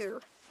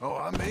clear. Oh,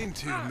 I mean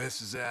to,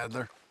 Mrs.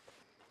 Adler.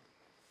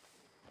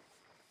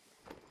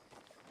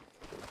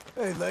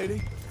 Hey,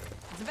 lady.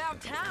 It's about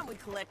time we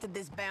collected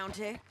this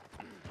bounty.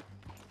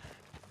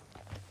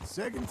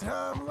 Second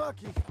time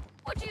lucky.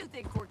 What do you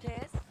think,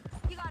 Cortez?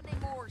 You got any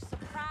more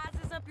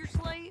surprises up your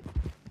sleeve?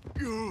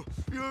 You're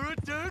a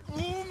dead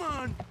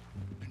woman,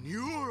 and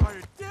you are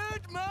a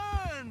dead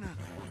man.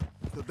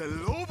 The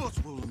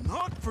Lobos will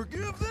not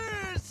forgive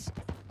this!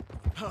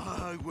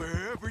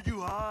 Wherever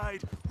you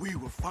hide, we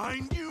will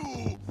find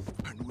you,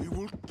 and we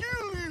will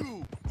kill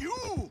you!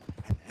 You,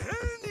 and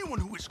anyone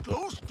who is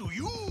close to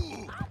you!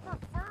 I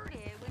preferred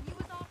it when you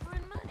was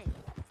offering money.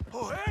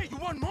 Oh, hey, you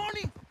want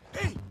money?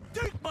 Hey,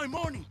 take my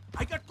money!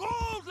 I got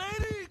gold,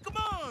 lady! Come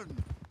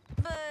on!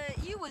 But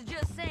you was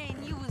just saying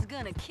you was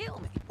gonna kill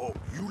me. Oh,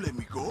 you let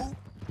me go?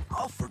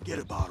 I'll forget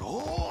about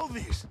all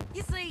this.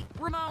 You see,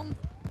 Ramon,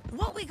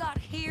 what we got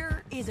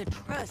here is a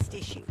trust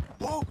issue.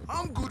 Oh,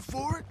 I'm good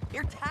for it.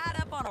 You're tied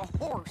up on a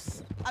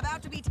horse,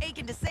 about to be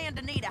taken to Saint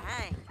Denis to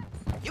hang.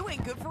 You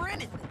ain't good for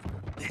anything.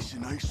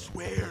 Listen, I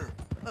swear.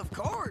 Of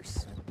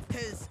course,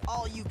 because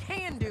all you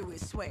can do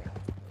is swear.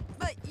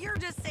 But you're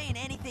just saying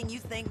anything you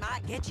think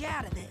might get you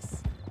out of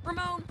this.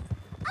 Ramon,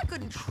 I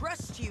couldn't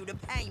trust you to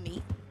pay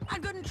me. I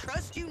couldn't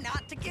trust you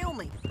not to kill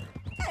me.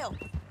 Hell,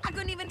 I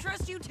couldn't even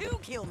trust you to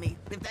kill me,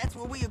 if that's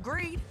what we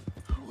agreed.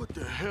 What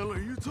the hell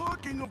are you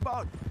talking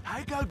about?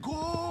 I got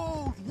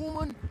gold,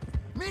 woman.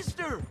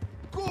 Mister,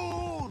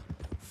 gold.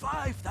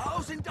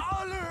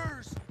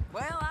 $5,000.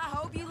 Well, I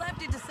hope you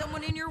left it to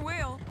someone in your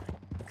will.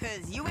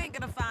 Because you ain't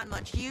gonna find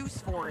much use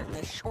for it in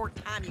the short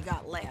time you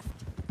got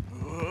left.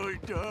 Oh,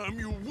 damn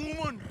you,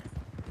 woman.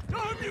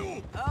 Damn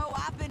you. Oh,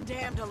 I've been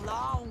damned a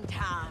long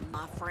time,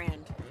 my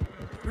friend.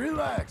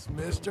 Relax,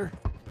 mister.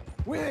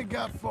 We ain't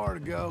got far to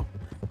go.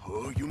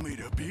 Oh, you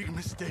made a big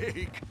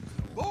mistake.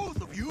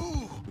 Both of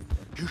you.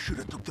 You should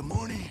have took the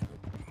money.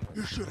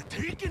 You should have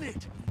taken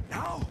it.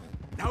 Now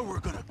we're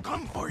gonna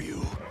come for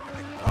you.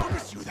 I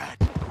promise you that.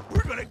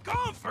 We're gonna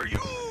come for you.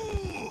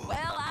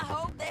 Well, I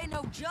hope they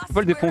know just Tu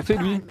peux le where to défoncer,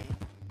 lui. find me,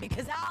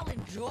 because I'll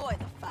enjoy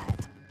the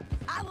fight.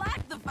 I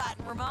like the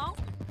fighting, Ramon.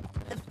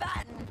 The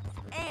fighting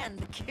and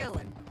the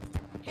killing.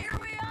 Here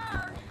we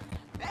are,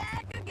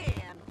 back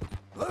again.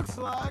 Looks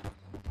like.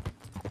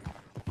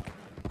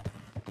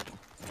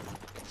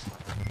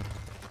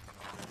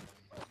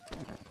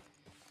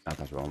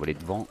 Attends, je vais envoler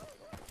devant.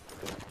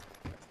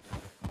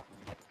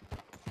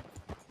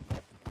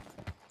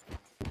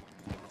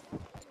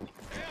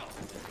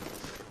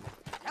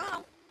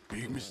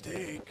 Big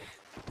mistake.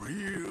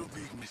 Real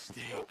big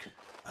mistake.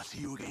 I'll see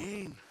you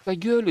again. Ta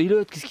gueule, et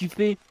l'autre, qu'est-ce qu'il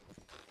fait?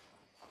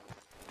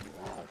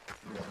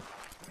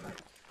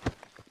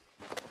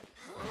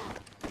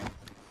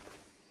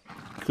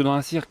 Que dans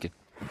un cirque.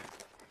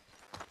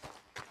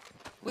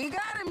 We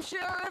got him,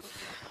 Sheriff.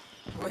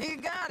 We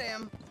got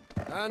him.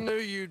 I knew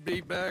you'd be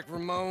back,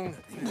 Ramon.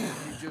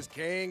 You just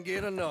can't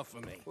get enough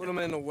of me. Put him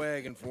in the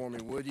wagon for me,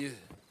 would you?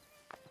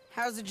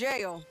 How's the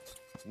jail?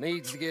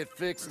 Needs to get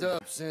fixed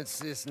up since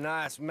this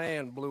nice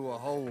man blew a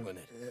hole in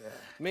it.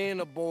 Me and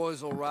the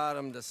boys will ride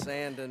him to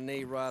Saint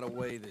Denis right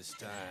away this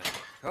time.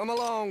 Come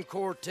along,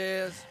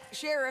 Cortez.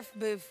 Sheriff,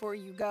 before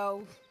you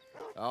go,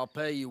 I'll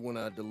pay you when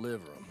I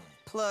deliver him.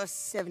 plus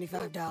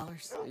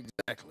 $75.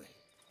 Exactly.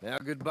 Now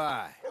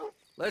goodbye.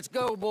 Let's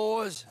go,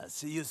 boys. I'll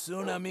see you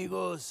soon,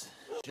 amigos.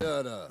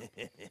 Shut up.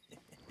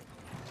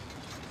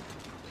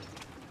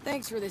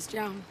 Thanks for this,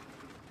 John.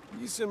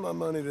 You send my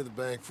money to the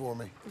bank for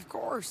me. Of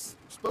course.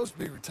 I'm supposed to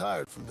be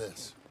retired from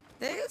this.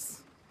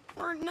 This?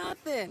 Or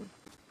nothing.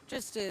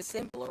 Just a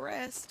simple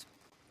arrest.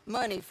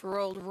 Money for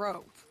old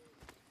rope.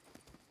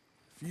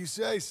 If you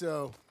say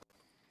so.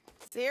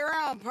 See you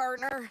around,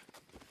 partner.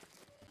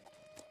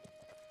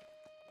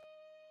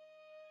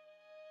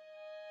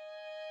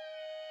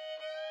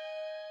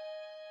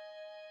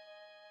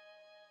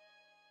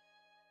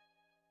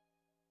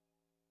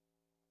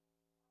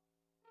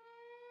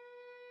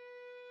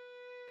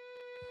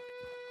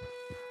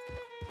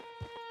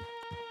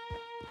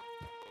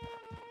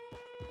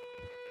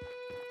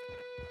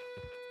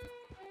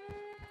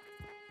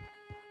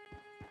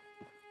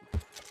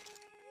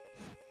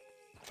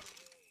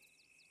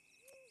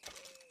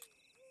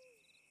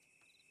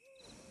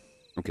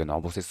 Ok, on a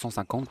remboursé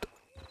 150.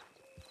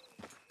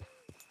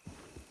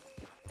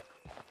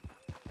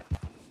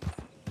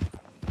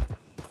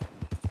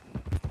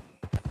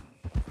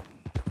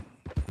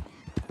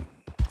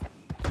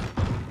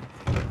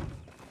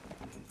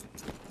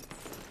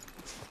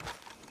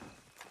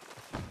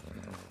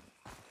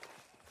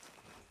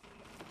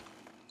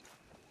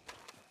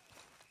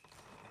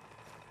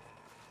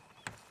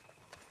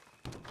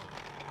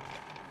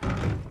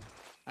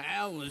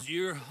 How was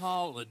your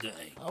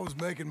holiday? I was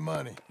making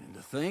money. And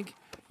to think,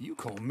 you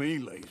call me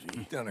lazy.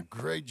 You've done a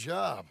great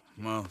job.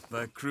 Well,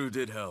 that crew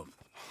did help.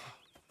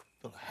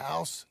 Little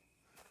house,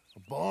 a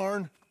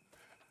barn.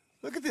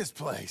 Look at this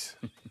place.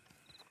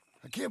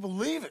 I can't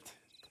believe it.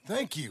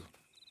 Thank you.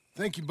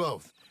 Thank you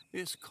both.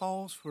 This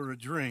calls for a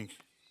drink.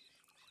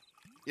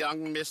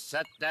 Young miss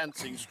at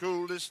dancing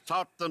school is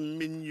taught the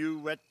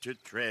minuet to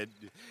tread.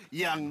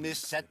 Young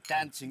miss at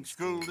dancing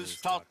school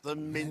is taught the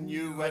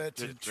minuet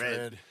to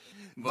tread.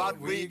 But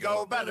we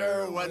go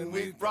better when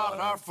we've brought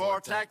our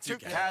four-tack to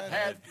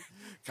Cathead.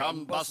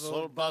 Come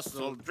bustle,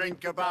 bustle,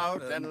 drink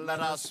about, and let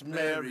us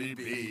merry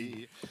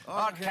be.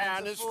 Our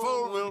can is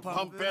full, we'll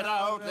pump it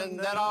out, and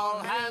then all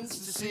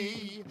hands to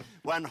sea.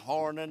 When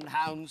horn and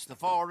hounds the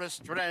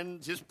forest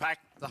rend, 'tis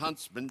packed the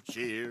huntsman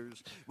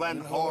cheers. When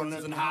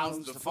horns and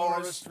hounds the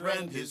forest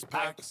rend his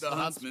pack, the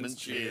huntsman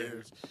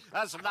cheers.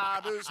 As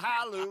loud as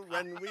halloo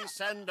when we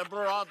send a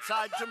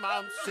broadside to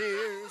Mount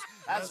Sears.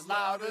 As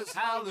loud as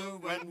halloo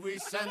when we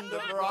send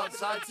a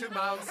broadside to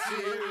Mount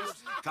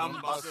Sears. Come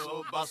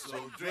bustle,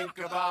 bustle, drink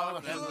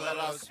about and let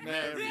us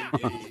merry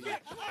be.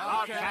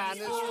 Our can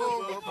is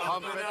full, we'll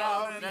pump it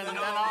out and then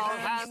all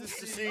hands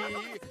to sea.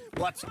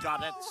 What's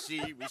got at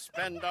sea we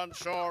spend on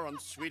shore on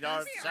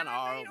sweethearts and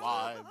our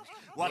wives.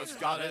 What's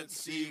got at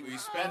sea we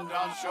spend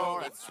on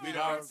shore at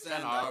sweethearts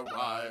and our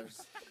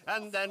wives.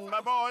 And then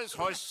my boys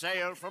hoist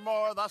sail for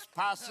more, thus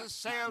passes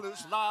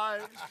sailors'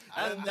 lives.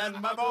 And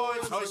then my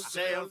boys hoist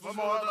sail for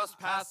more, thus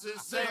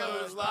passes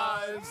sailors'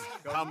 lives.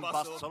 Come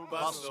bustle,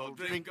 bustle,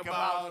 drink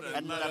about,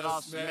 and let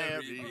us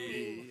merry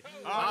be.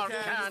 Our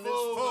can is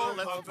full,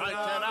 let's drink it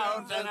out,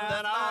 and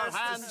then our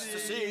hands to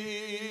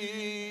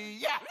sea.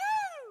 Yeah!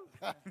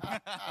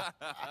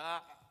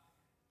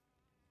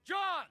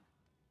 John!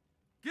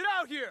 Get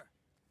out here!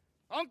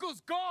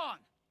 Uncle's gone!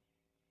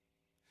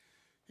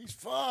 He's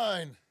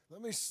fine.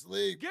 Let me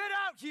sleep. Get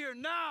out here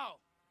now!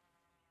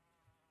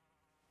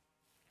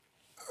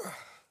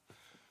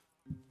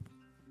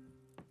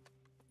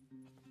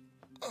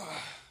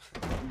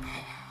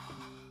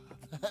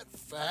 That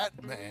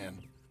fat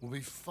man will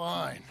be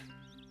fine.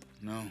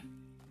 No,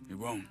 he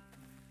won't.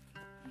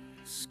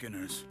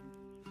 Skinner's.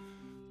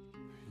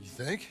 You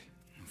think?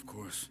 Of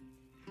course.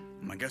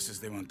 My guess is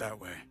they went that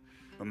way.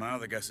 But my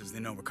other guess is they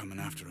know we're coming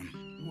after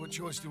him. What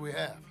choice do we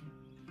have?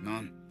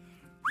 None.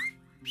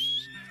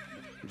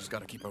 We just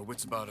gotta keep our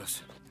wits about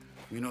us.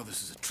 We know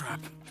this is a trap.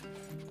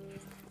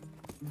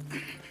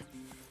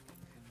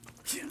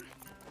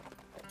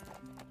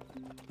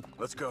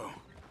 Let's go.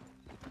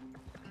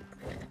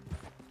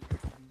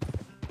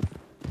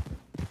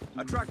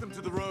 I tracked them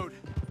to the road.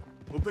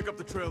 We'll pick up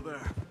the trail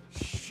there.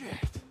 Shit.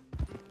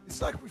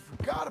 It's like we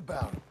forgot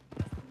about him.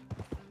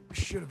 We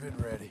should have been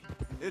ready.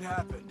 It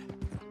happened.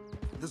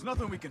 There's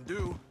nothing we can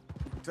do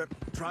except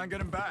try and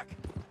get him back.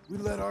 We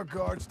let our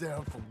guards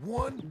down for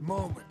one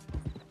moment.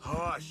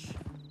 Hush.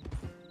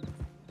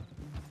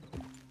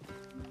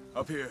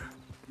 Up here.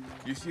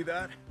 You see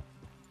that?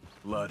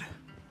 Blood.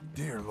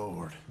 Dear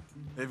Lord.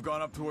 They've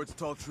gone up towards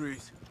tall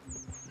trees.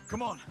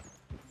 Come on.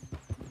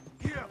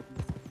 Here.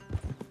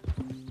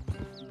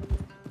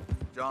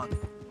 John,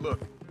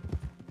 look.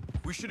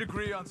 We should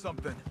agree on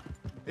something.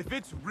 If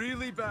it's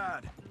really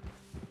bad,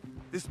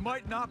 this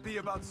might not be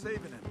about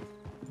saving him.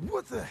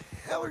 What the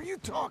hell are you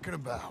talking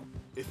about?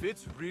 If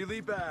it's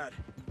really bad,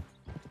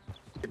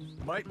 it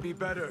might be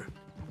better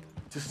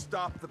to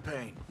stop the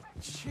pain.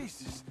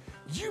 Jesus,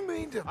 you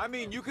mean to... I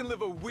mean, you can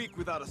live a week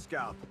without a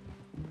scalp,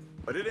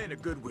 but it ain't a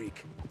good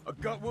week. A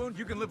gut wound,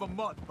 you can live a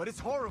month, but it's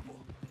horrible.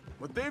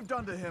 What they've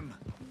done to him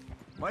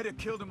might have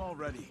killed him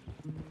already,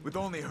 with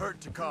only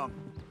hurt to come.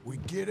 We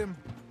get him,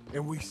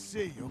 and we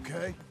see,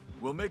 okay?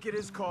 We'll make it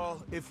his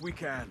call if we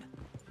can.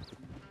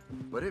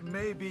 But it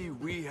may be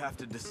we have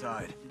to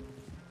decide.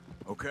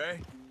 Okay?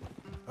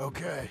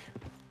 Okay.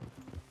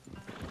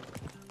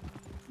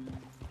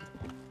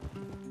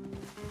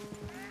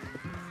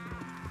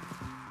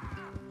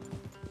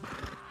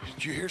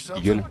 Did you hear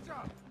something? Gueule.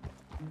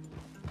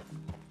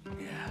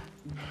 Yeah.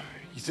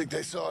 You think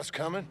they saw us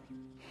coming?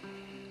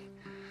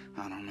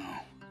 I don't know.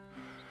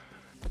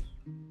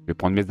 Je vais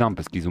prendre mes armes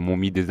parce qu'ils m'ont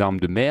mis des armes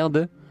de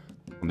merde,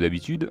 comme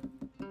d'habitude.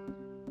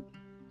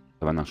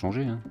 Ça va rien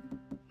changer, hein.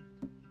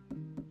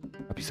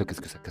 Ah puis ça,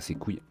 qu'est-ce que ça casse les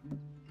couilles.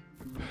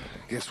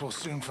 Guess we'll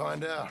soon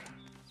find out.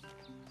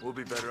 We'll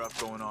be better off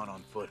going on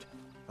foot.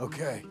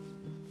 Okay.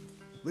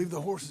 Leave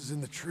the horses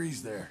in the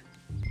trees there.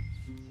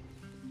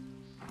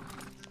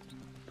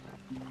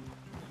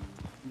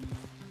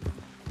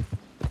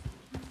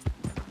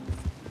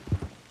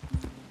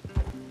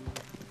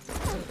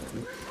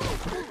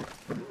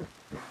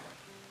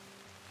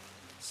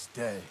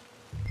 Stay.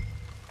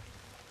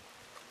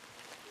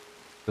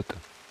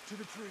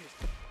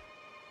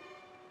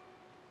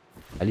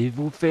 Allez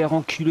vous faire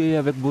enculer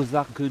avec vos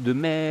arcs de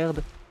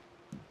merde.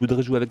 Je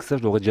voudrais jouer avec ça,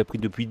 je l'aurais déjà pris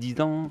depuis 10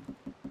 ans.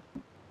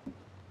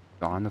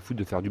 J'ai rien à foutre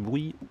de faire du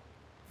bruit.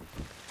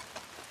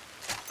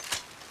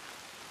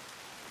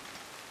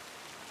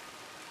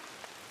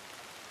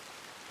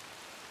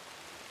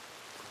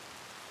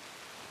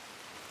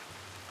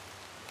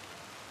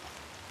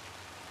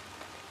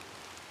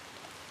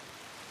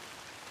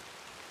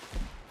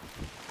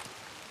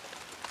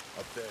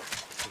 Up there,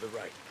 to the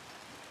right.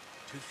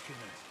 2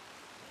 Skinners.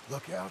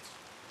 Lookouts?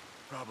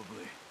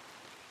 Probably.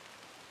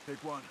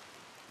 Take one.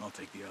 I'll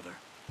take the other.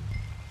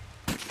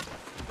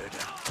 They're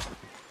down.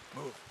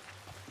 Move.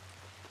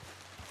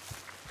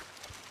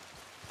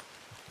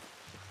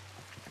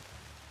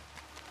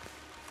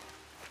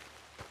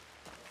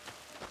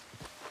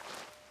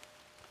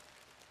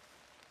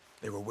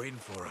 They were waiting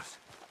for us.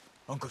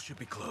 Uncle should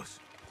be close.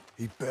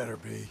 He better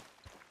be.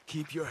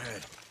 Keep your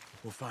head.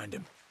 We'll find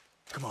him.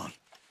 Come on.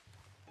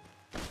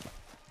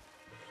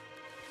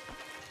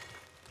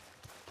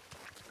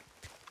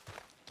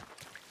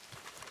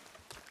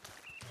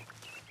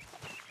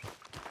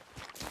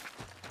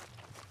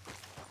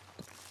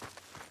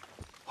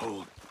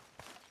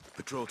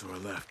 Patrol to our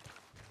left.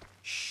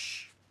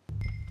 Shh.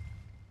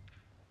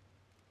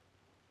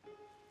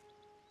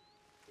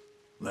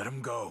 Let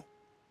him go.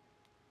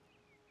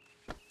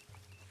 On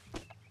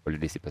va le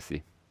laisser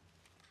passer.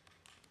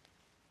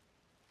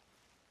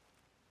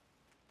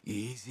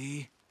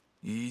 Easy,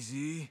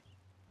 easy.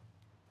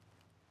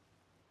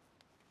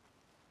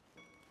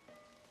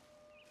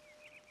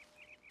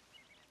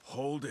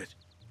 Hold it.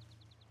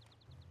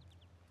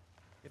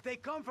 If they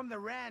come from the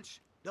ranch,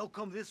 they'll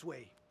come this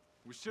way.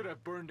 We should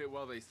have burned it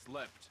while they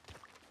slept.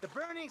 The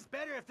burning's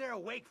better if they're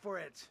awake for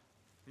it.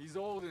 He's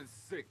old and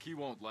sick. He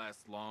won't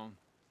last long.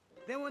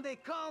 Then when they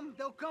come,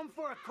 they'll come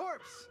for a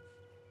corpse.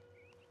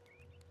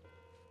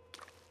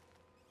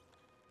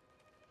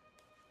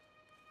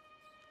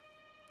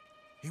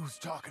 He was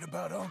talking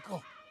about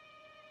Uncle.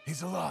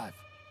 He's alive.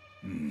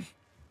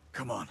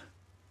 Come on.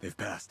 They've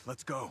passed.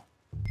 Let's go.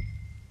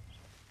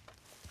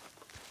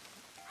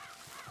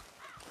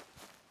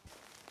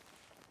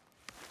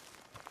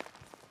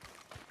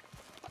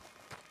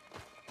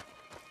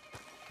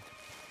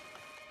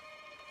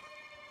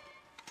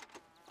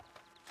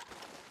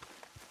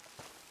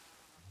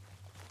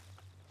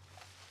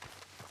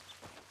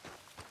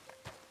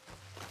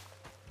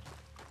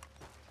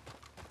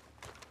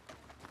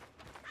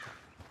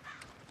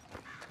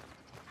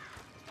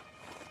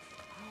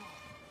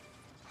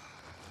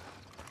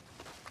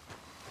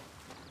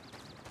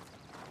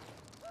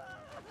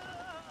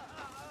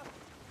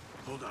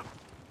 Hold up.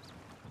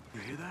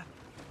 You hear that?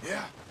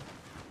 Yeah.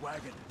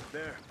 Wagon,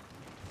 there.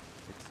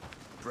 It's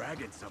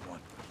dragging someone.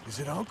 Is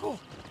it Uncle?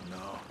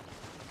 No.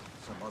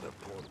 Some other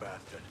poor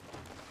bastard.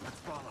 Let's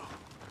follow.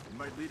 It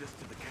might lead us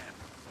to the camp.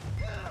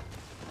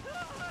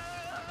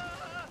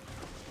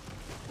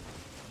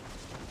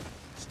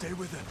 Stay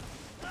with him.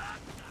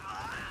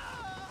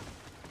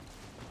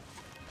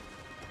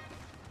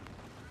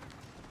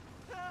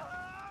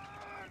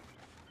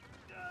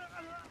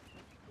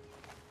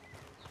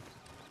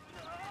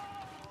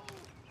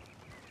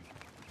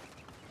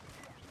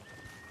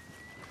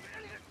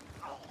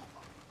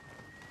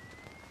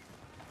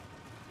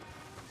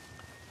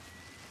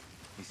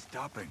 He's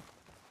stopping.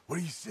 What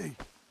do you see?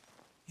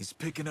 He's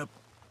picking up...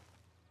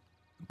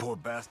 Poor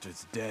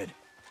bastard's dead.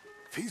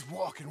 If he's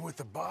walking with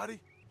the body,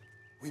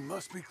 we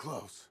must be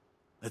close.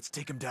 Let's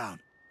take him down,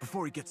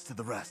 before he gets to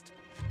the rest.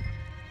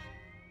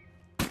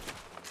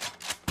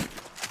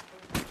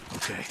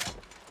 Okay,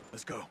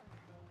 let's go.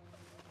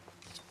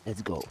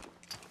 Let's go.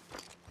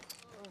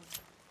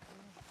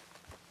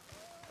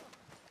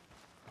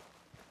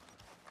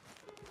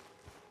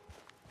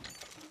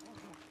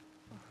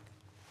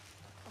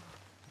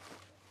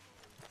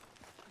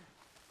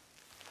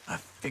 I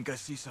think I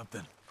see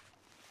something.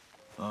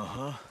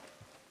 Uh-huh.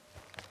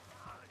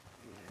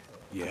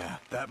 Yeah,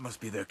 that must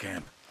be their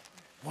camp.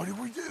 What do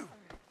we do?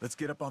 Let's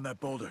get up on that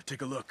boulder,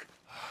 take a look.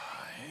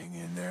 Hang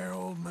in there,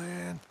 old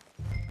man.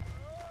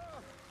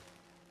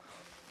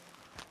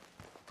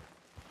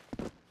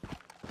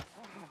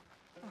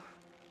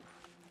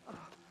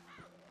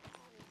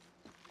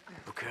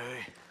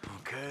 Okay,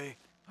 okay.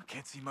 I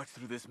can't see much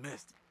through this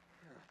mist.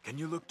 Can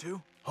you look too?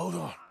 Hold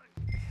on.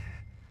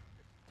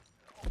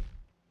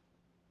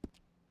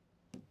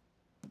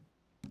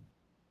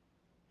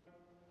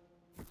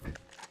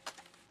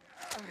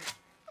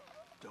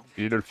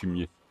 Il est là le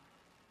fumier.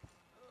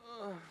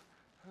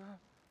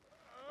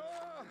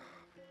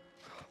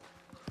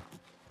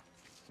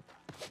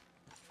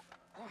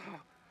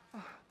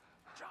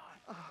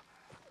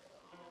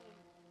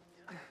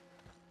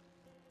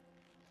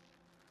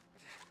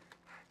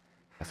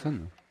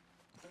 Personne.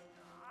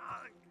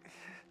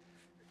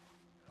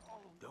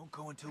 Don't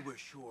go until we're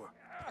sure.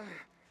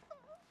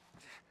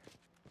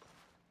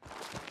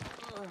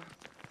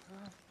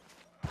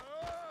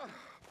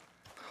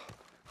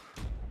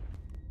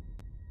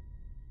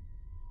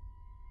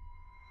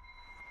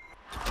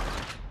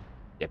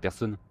 Y'a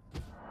personne.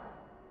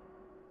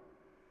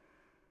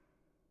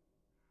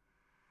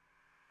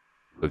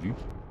 Pas vu.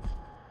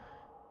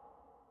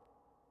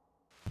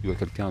 Tu vois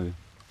quelqu'un.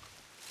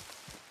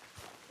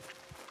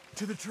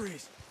 To the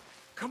trees.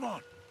 Come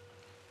on.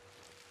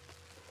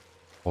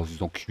 Oh,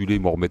 ces enculés,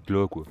 ils m'en remettent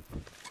là, quoi.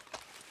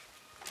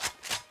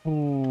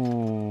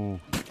 Oh.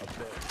 Up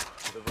there,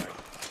 to the right.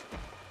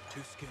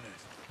 Two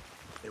Skinners.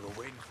 They were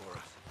waiting for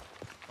us.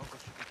 Uncle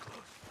should be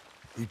close.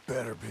 He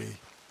better be.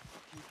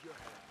 Keep your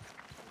head.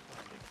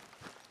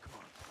 Come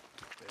on.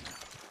 There now.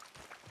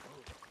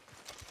 Move.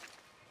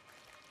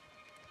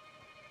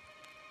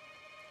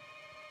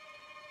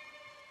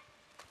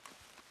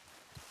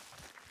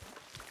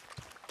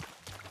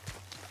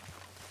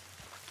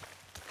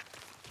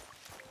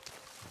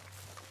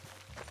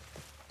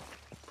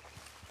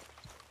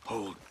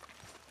 Hold.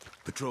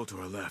 Patrol to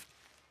our left.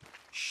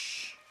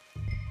 Shh.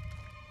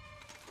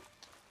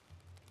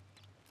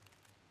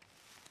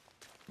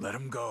 Let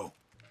him go.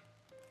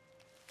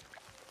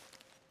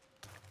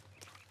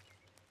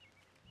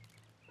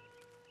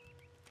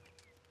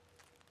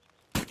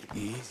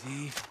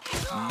 Easy, easy.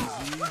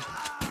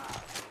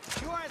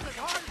 You are as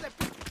hard as a...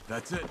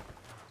 That's it.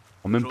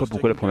 Même pas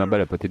pourquoi la première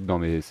balle a pas été dedans,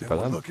 mais c'est pas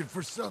grave.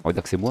 On va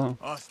dire que c'est moi.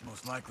 Hein. Us,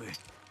 most likely.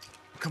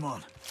 Come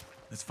on,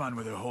 let's find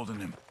where they're holding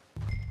him.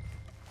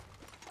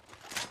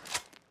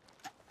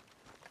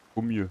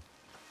 Au mieux.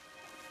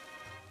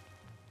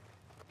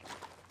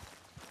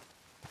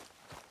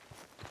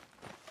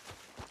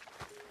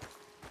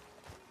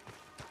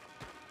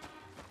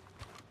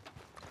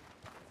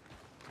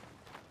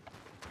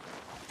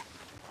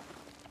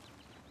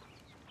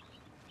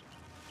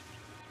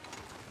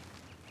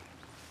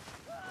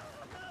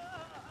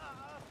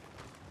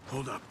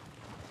 Hold up.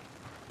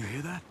 You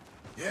hear that?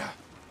 Yeah.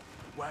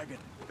 Wagon,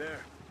 there.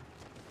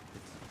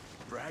 It's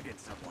dragging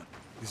someone.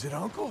 Is it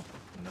Uncle?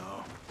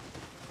 No.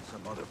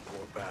 Some other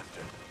poor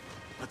bastard.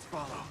 Let's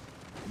follow.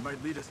 It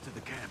might lead us to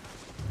the camp.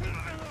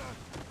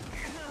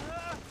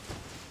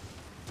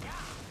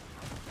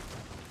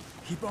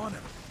 Keep on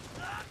him.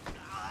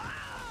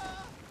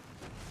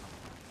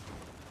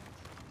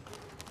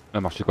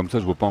 Là, marcher comme ça,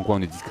 je vois pas en quoi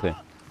on est discret.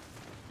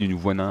 Il nous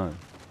voit nain.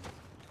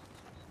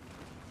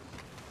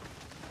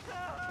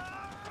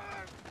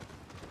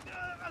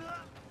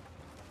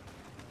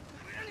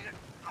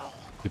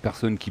 Les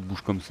personnes qui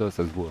bougent comme ça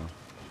se voit.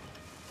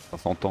 Ça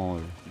s'entend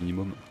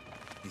minimum.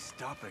 He's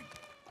stopping.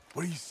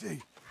 What do you see?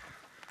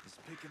 He's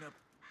picking up.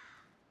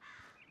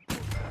 Poor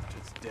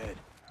bastard's dead.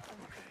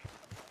 Okay.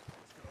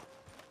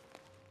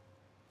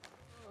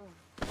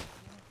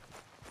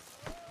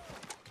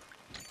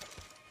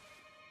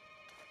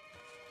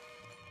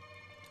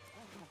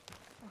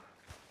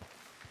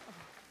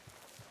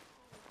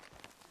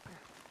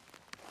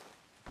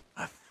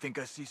 I think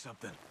I see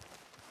something.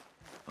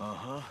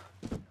 Uh-huh.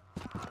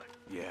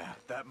 Yeah,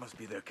 that must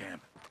be their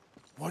camp.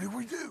 What do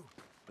we do?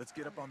 Let's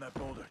get up on that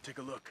boulder, take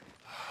a look.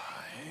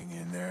 Hang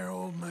in there,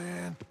 old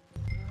man.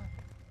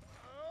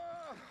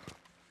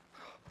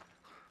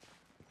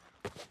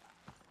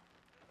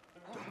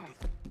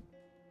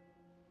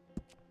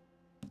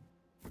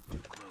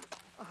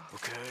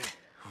 Okay,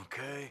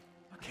 okay.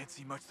 I can't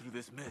see much through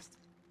this mist.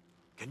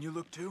 Can you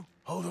look too?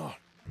 Hold on.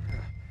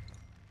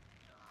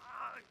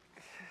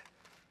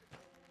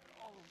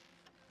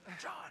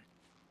 John.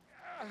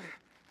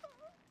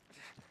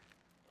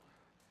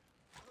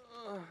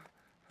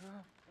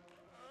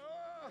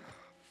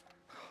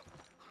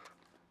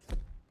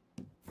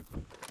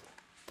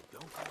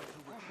 Don't go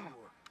until we're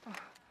sure.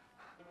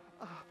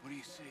 What do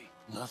you see?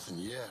 Nothing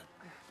yet.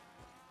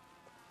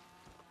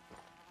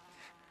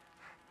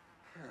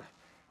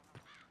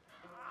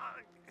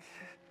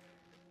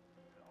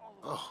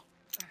 Oh.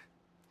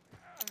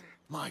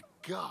 My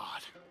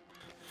God.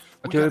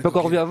 Ah, tu l'avais pas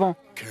encore vu avant?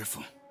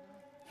 Careful.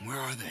 Where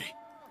are they?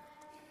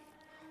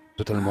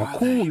 Totalement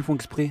con, ils font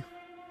exprès.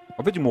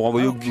 En fait, ils m'ont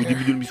renvoyé au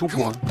début de l'émission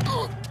pour un. Tout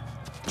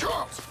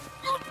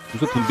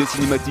ça pour une belle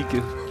cinématique.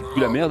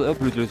 Puis la merde, hop,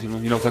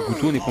 il lance un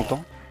couteau, on est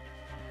content.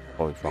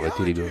 Oh, il faut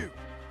arrêter les gars.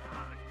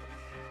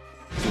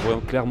 Il faut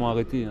vraiment clairement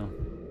arrêter. Hein.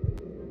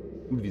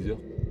 Où le viseur?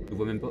 Je le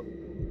vois même pas.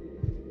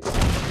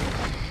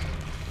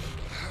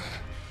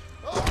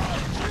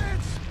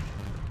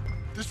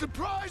 The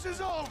surprise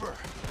is over.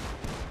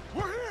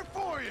 We're here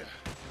for you.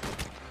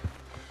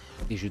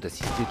 Les jeux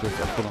d'assister, toi,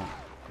 c'est affolant.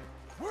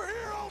 We're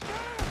here, old man.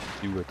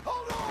 Et où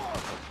Hold on.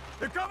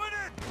 They're coming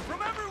in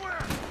from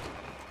everywhere.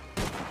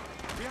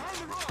 Behind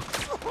the rocks.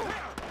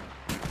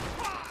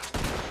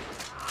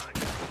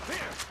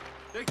 Here.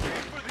 They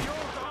came for the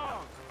old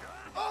dog.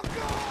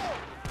 Uncle!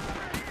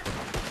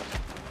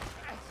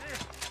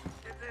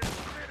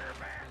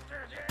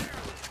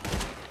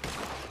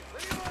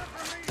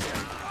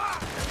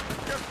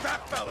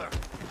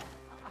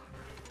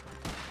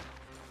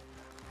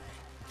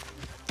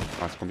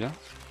 Ah, c'est combien?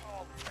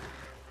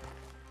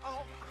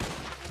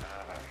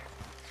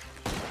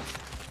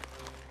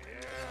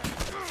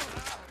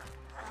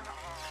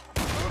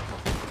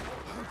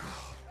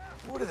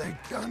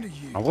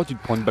 En vrai, tu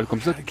te prends une balle comme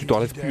ça, tu t'en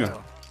relèves plus. Hein.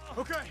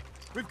 Okay,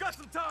 we've got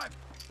some time.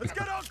 Let's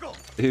get Uncle.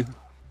 Et...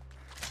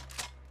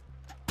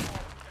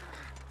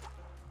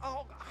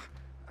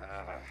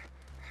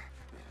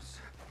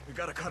 We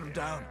gotta cut him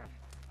down.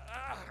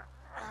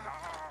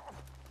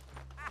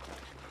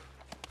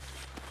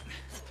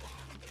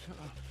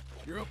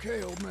 You're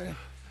okay, old man.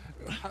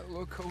 I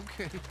look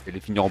okay. Elle est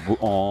finie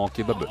en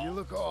kebab. You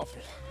look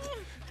awful.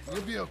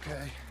 You'll be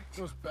okay.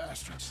 Those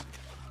bastards.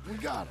 We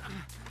got him.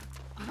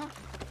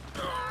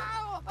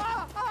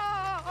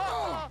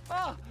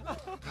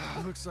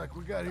 Looks like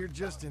we got here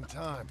just in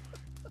time.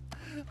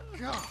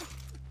 God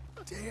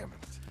damn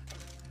it.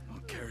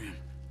 I'll carry him.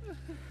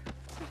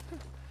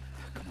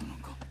 Come on,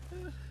 Uncle.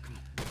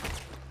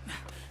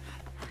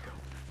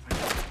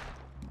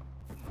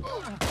 Come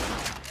on.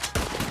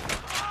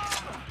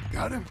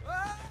 Got him?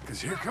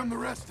 Because here come the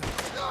rest of them.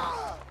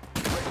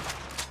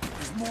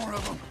 There's more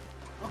of them.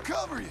 I'll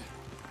cover you.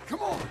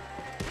 Come on.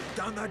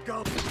 Down that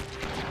gully.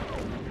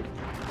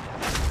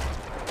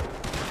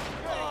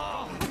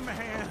 Oh,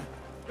 man.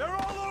 They're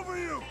all over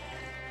you.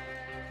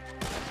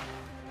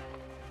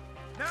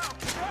 Now,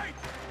 right.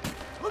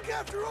 Look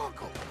after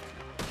Uncle.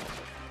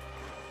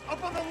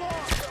 Up on the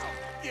lawn.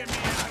 Get me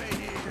out of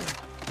here.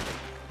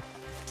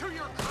 To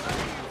your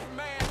grave,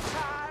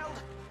 man-child.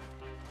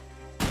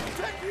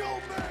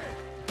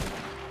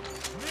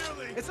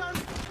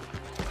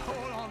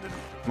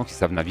 Comment qu'ils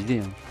savent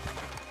naviguer hein.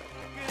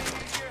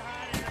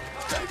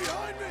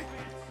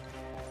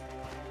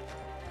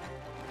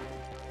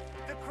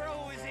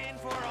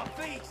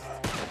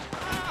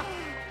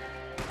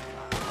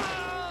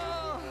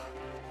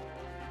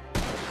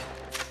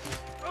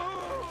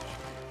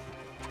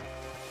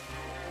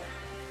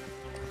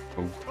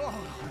 Oh. Oh,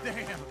 damn.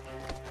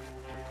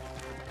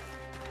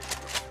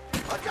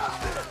 I got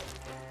this.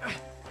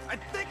 I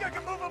think I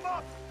can move him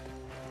up.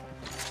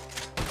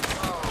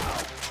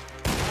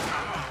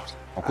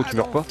 Encore tu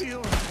meurs pas? I'll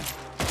deal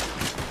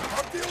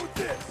with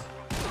this.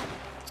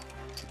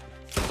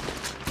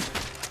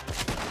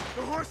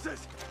 The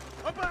horses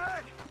up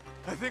ahead.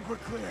 I think we're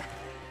clear.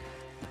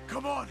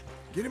 Come on,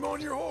 get him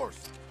on your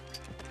horse.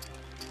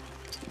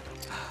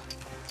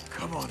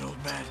 Come on,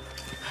 old man.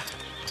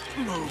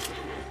 Move.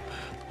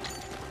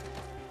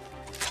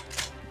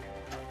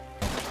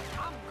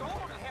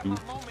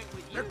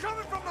 They're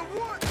coming from the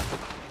woods.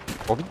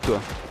 Trop vite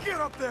toi. Get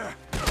up there.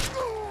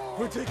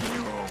 We're taking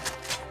you home.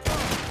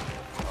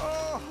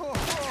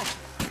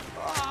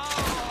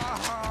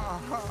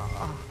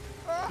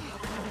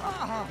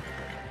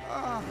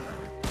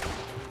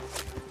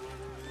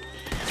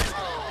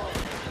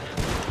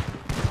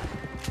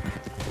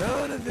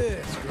 None of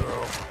this,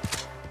 girl.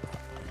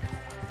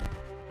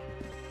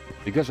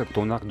 Dégage avec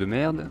ton arc de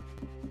merde.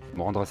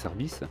 Me rendra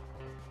service.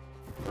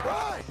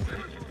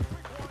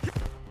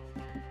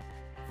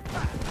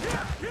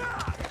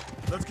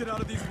 Let's get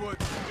out of these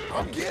woods.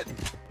 I'm getting.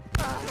 Get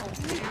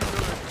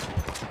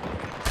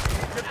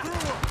through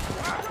them.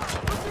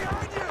 Look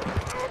behind you.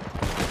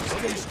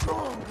 Stay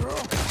strong,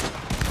 girl.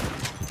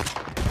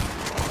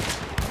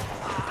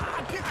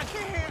 I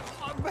can't.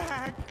 I'm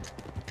back.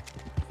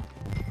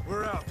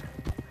 We're out.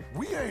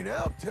 We ain't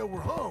out till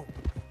we're home.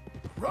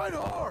 Ride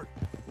hard.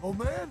 Oh,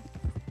 man.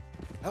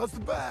 How's the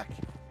back?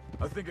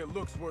 I think it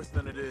looks worse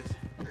than it is.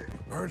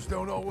 Burns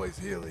don't always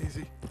heal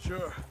easy.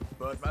 Sure,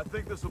 but I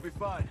think this will be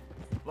fine.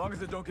 As long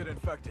as it don't get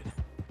infected.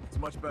 It's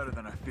much better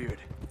than I feared.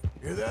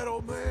 Hear that,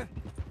 old man?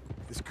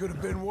 This could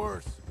have been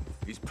worse.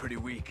 He's pretty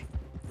weak.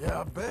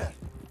 Yeah, I bet.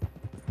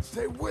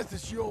 Stay with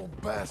us, you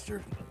old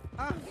bastard.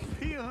 I'm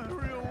feeling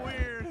real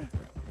weird.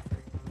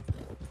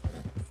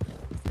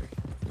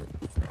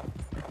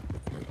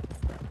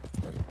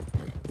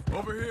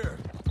 Over here.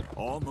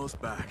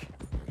 Almost back.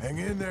 Hang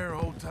in there,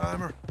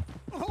 old-timer.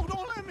 Oh,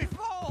 don't let me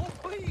fall,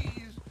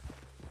 please.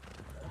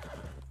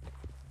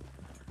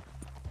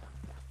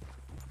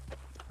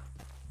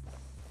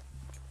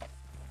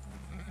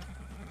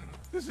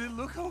 Does it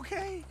look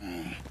okay?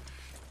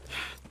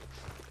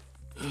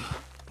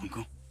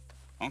 Uncle?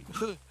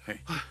 Uncle?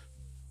 Hey.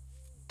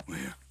 We're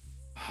here.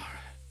 All right.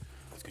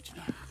 Let's get you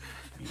down.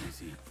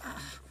 Easy.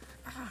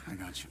 I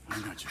got you. I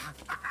got you.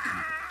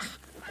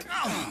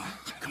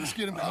 Come Let's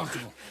get him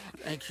comfortable.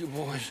 Thank you,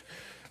 boys.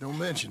 Don't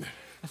mention it.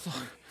 I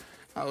thought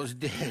I was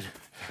dead.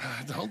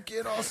 Don't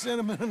get all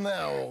sentimental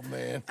now, old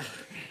man.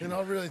 Then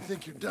I'll really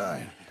think you're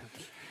dying.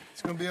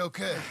 It's gonna be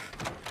okay.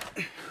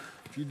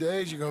 A few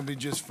days, you're gonna be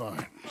just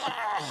fine.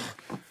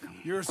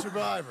 You're a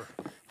survivor.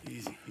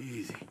 Easy,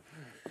 easy.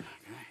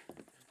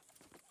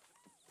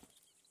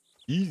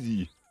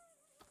 Easy.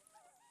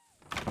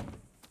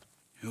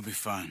 He'll be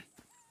fine.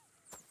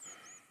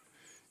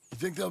 You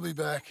think they'll be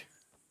back?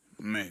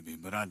 Maybe,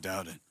 but I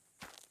doubt it.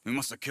 We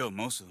must have killed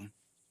most of them.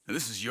 Now,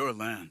 this is your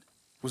land.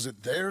 Was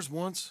it theirs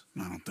once?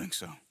 I don't think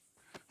so.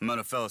 I met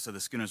a fella said the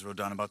Skinners rode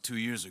down about 2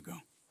 years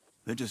ago.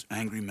 They're just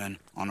angry men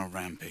on a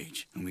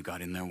rampage, and we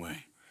got in their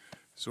way.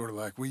 Sort of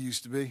like we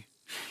used to be?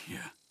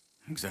 Yeah,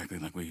 exactly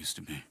like we used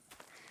to be.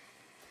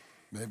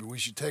 Maybe we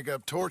should take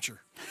up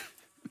torture.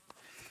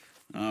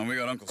 We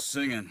got Uncle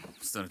singing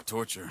instead of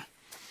torture.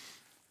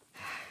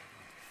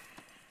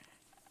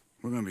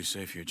 We're gonna be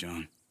safe here,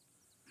 John.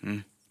 Hmm?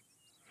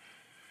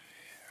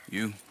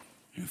 You,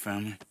 your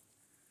family,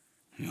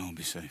 you'll all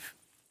be safe.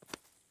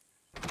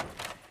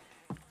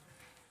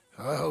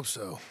 I hope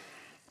so.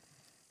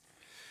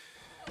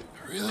 I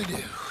really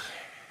do.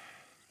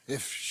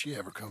 If she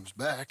ever comes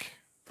back.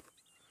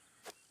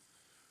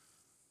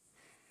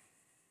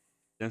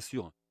 Bien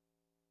sûr.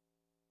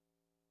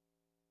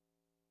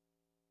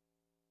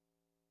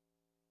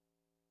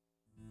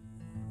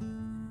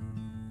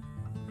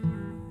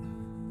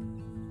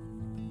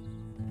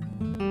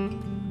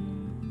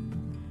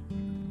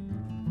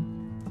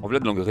 En voilà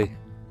de l'engrais.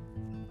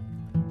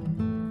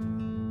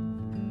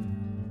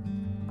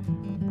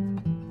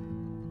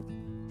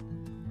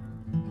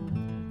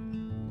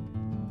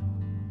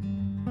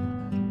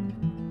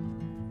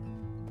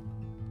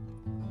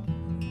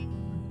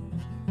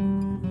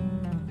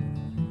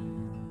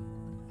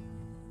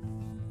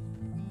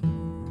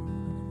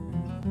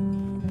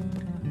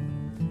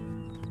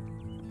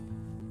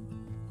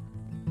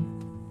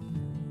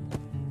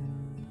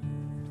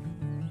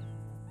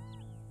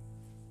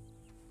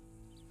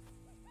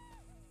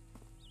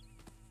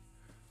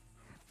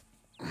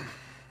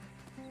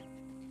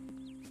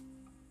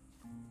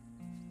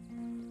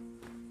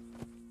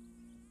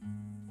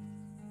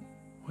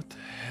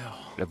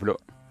 La voilà.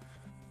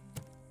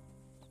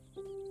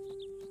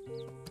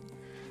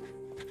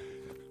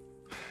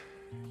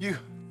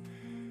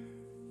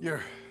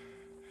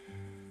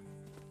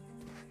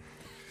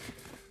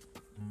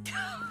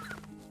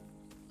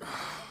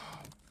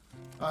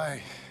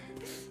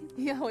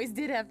 You always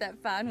did have that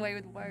fine way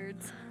with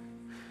words.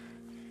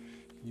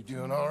 You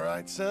doing all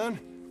right, son?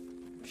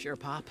 Sure,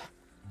 Pop.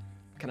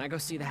 Can I go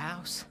see the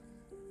house?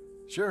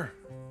 Sure.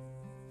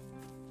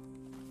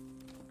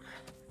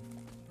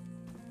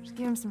 Just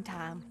give him some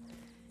time.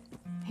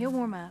 He'll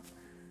warm up.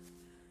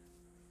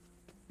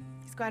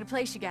 It's quite a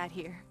place you got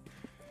here.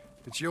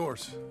 It's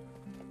yours.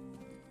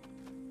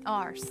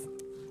 Ours.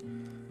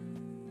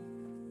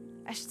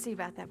 I should see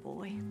about that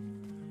boy.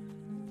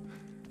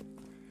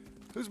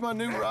 Who's my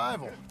new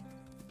rival?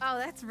 Oh,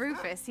 that's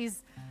Rufus.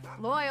 He's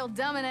loyal,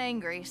 dumb, and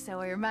angry, so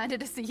he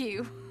reminded us of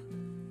you.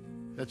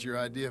 That's your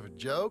idea of a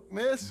joke,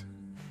 miss?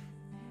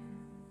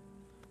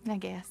 I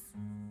guess.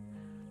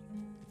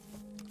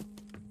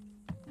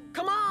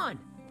 Come on!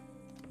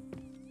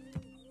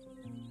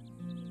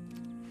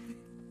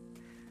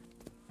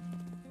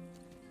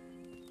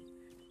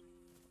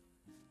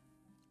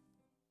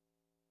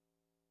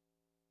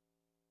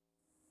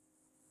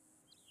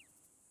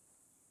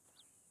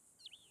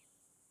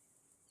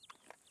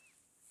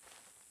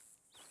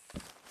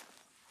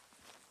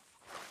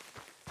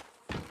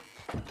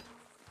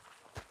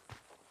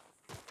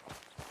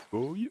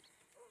 Oh yeah.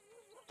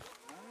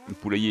 Le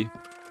poulailler.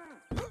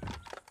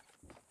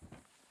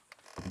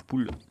 Une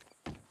poule.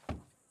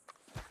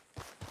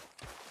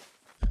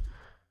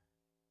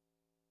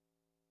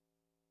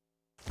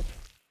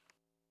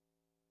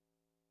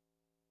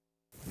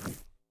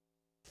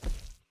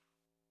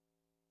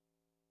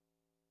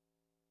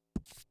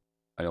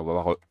 Allez, on va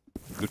voir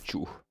le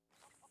chou.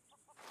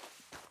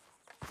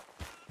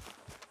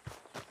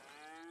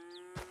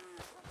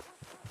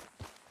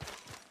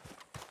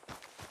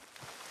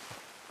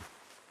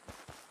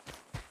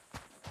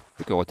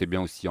 Ça aurait été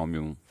bien aussi en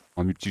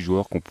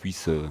multijoueur qu'on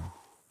puisse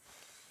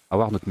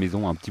avoir notre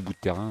maison, un petit bout de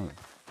terrain,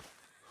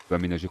 tu peux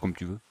aménager comme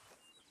tu veux.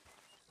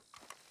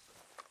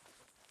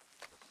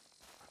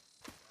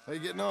 How you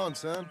getting on,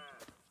 son?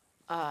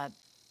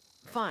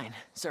 Fine,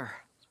 sir.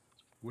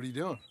 What are you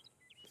doing?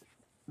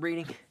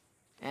 Reading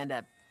and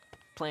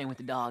playing with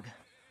the dog.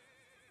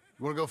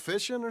 You wanna go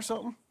fishing or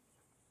something?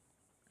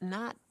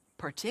 Not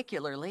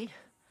particularly.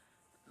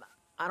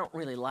 I don't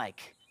really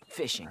like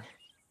fishing.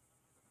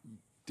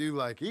 Do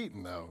like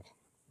eating, though,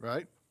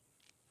 right?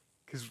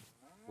 Because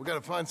we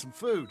gotta find some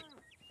food.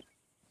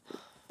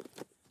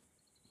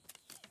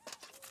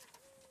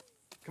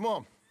 Come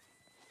on.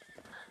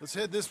 Let's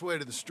head this way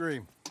to the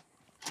stream.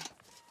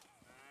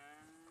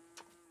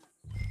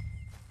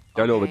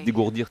 Allez, on va te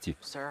dégourdir, tiens.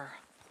 Sir.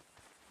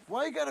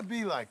 Why you gotta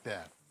be like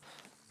that?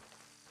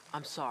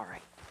 I'm sorry.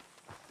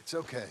 It's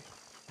okay.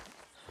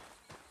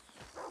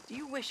 Do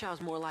you wish I was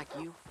more like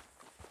you?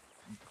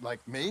 Like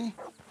me?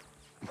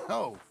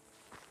 No.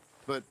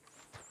 But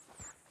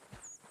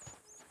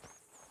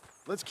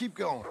let's keep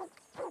going.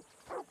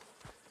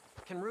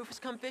 Can Rufus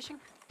come fishing?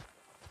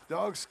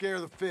 Dogs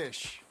scare the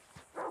fish.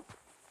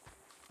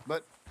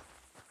 But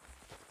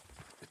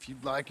if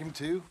you'd like him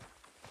to,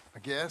 I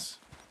guess.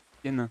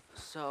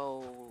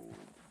 So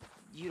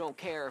you don't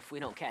care if we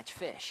don't catch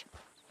fish?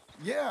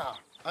 Yeah,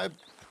 I'm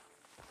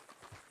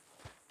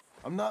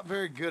not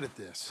very good at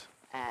this.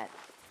 At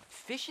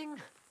fishing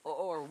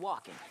or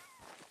walking?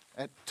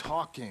 At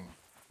talking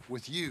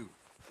with you.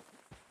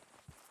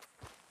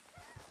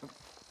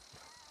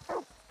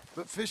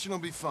 But fishing will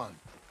be fun.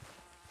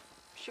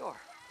 Sure.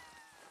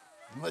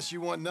 Unless you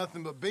want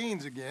nothing but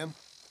beans again.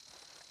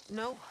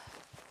 No.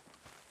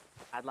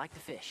 I'd like to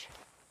fish.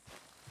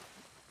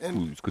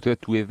 And ce côté-là,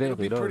 tout est vert. it'll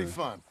be Et là, pretty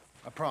fun,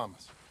 I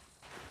promise.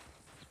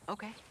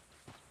 Okay.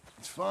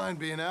 It's fine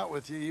being out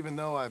with you, even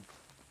though I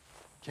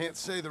can't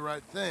say the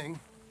right thing.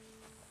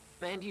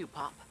 And you,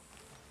 Pop.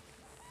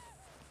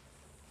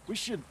 We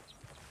should...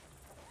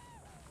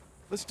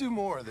 Let's do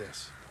more of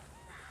this.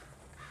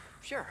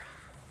 Sure.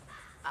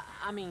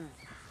 I mean,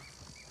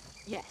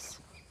 yes.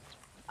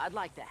 I'd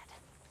like that.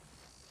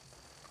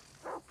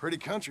 Pretty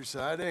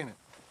countryside, ain't it?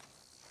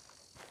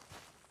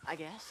 I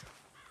guess.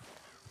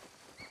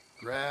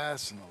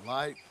 Grass and the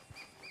light.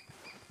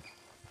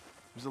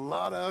 There's a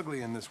lot of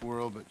ugly in this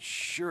world, but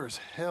sure as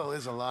hell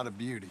is a lot of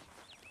beauty.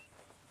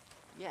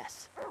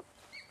 Yes.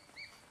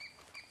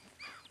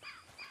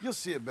 You'll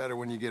see it better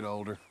when you get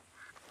older.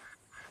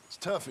 It's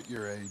tough at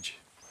your age.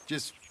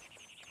 Just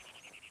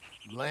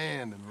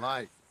land and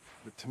light.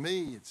 But to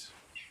me,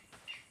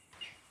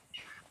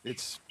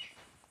 it's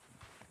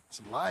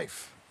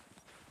life.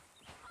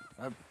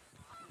 I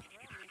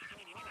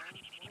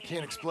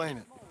can't explain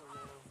it.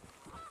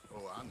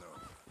 Oh, I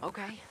know.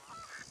 Okay.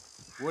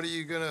 What are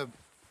you gonna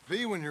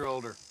be when you're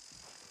older?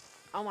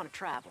 I want to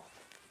travel.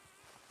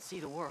 See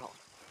the world.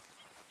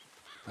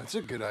 That's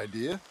a good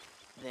idea.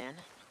 Then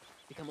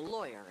become a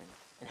lawyer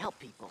and help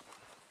people.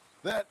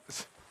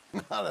 That's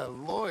not a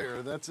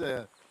lawyer, that's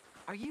a...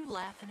 Are you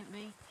laughing at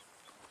me?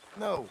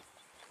 No.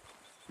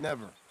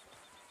 Never.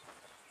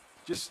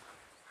 Just...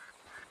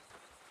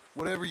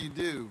 whatever you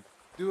do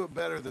it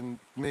better than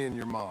me and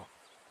your mom.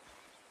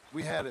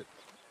 We had it.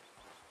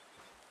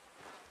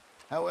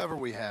 However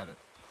we had it.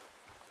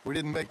 We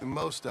didn't make the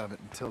most of it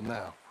until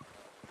now.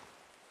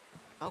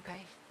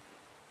 Okay.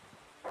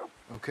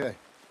 Okay.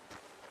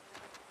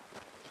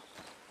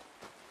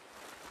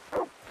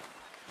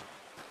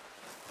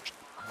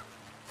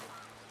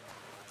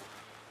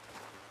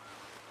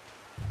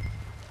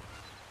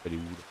 Elle est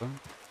où là?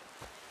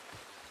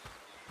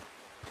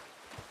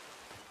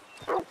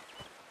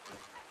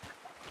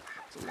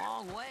 It's a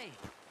long way.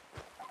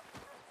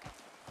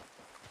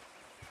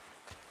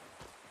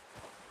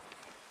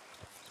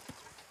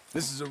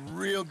 This is a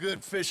real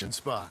good fishing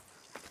spot.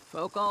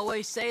 Folk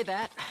always say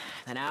that.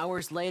 And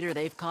hours later,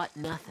 they've caught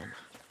nothing.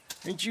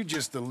 Ain't you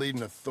just the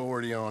leading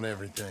authority on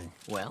everything?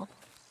 Well,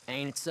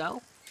 ain't it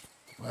so?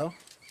 Well,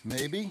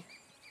 maybe.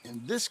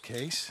 In this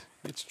case,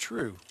 it's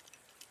true.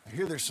 I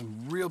hear there's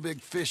some real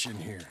big fish in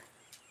here.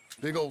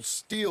 Big old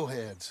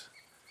steelheads.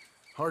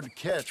 Hard to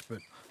catch, but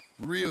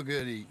real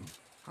good eating.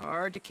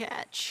 Hard to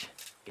catch.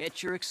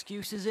 Get your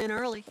excuses in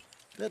early.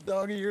 That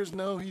dog of yours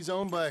know he's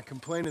owned by a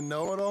complaining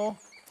know-it-all?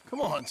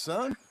 Come on,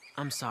 son.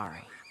 I'm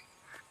sorry.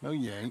 No,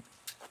 you ain't.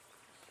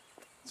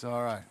 It's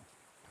all right.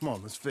 Come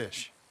on, let's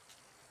fish.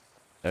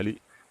 Allez.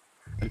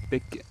 Allez,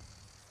 pec.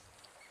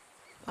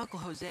 Uncle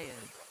Hosea,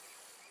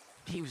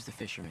 he was the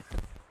fisherman,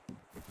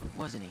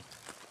 wasn't he?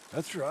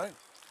 That's right.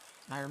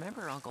 I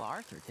remember Uncle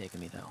Arthur taking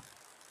me, though.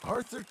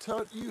 Arthur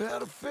taught you how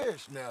to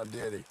fish now,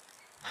 did he?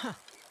 Huh,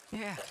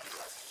 yeah.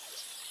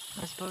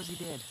 I suppose he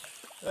did.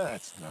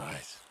 That's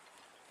nice.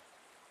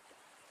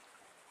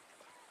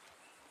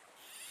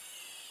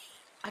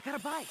 I got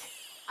a bite.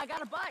 I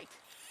got a bite.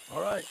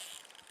 All right.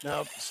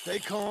 Now, stay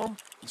calm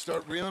and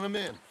start reeling them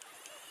in.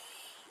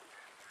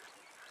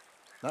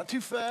 Not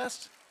too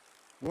fast.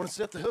 You want to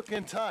set the hook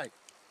in tight.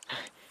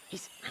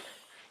 He's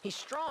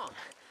strong.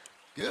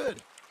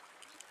 Good.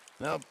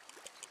 Now,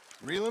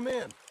 reel him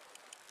in.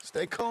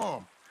 Stay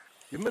calm.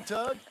 Give him a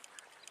tug.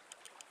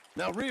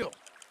 Now reel.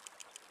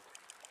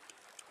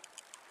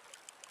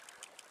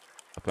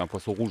 Après un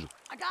poisson rouge.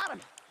 I got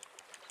him.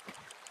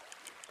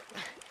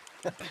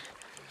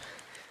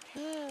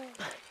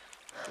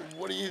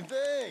 What do you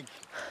think?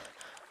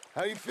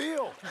 How you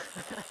feel?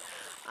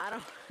 I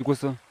don't... C'est quoi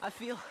ça? I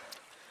feel...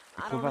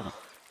 I don't know.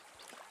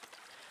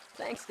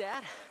 Thanks,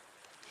 Dad.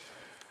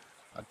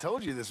 I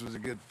told you this was a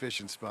good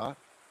fishing spot.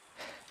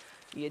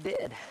 You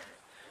did.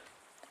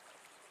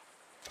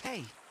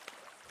 Hey,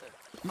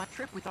 my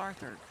trip with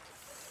Arthur,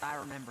 I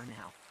remember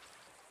now.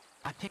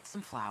 I picked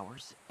some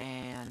flowers,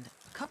 and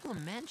a couple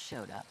of men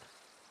showed up,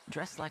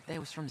 dressed like they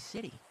was from the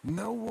city.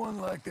 No one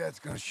like that's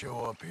gonna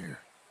show up here.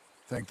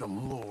 Thank the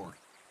Lord.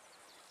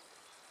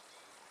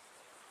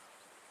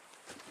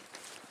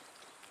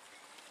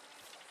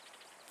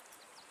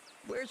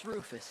 Where's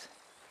Rufus?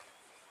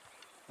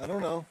 I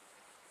don't know.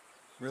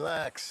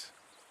 Relax.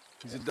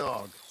 He's a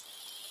dog.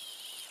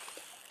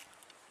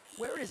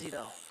 Where is he,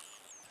 though?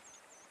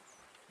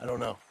 I don't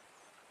know.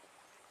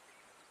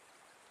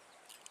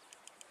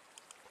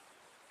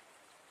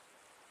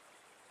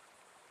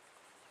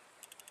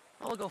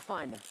 I'll go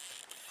find him.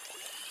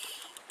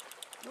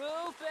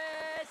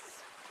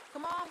 Rufus!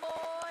 Come on,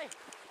 boy!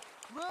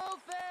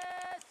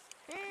 Rufus!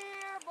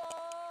 Here,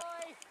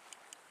 boy!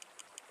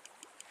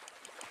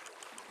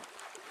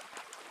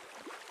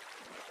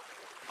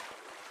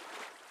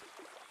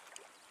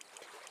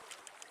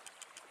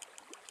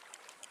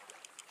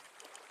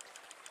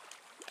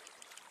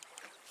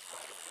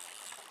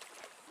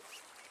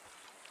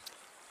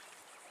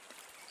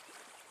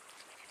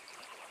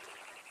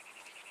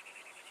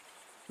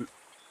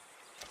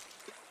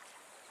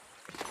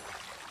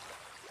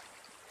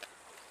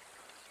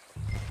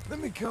 Let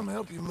me come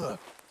help you look.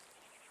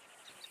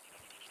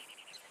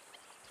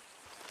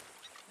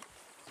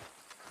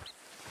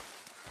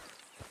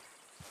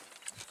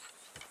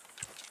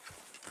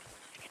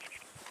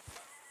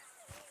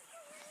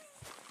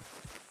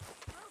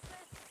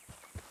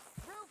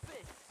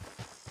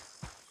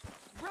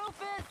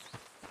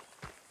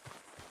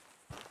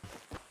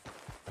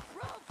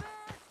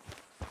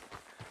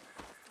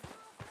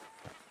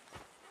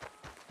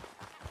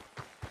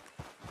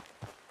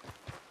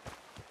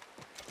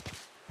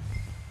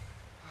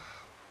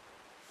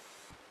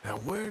 Now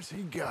where's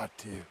he got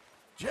to?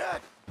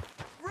 Jack!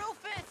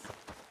 Rufus!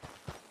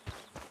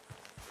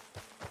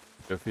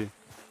 Café.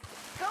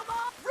 Come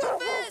on,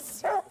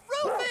 Rufus!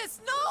 Rufus,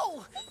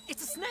 no!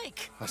 It's a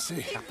snake. I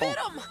see. He bit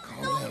him.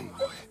 Calm down,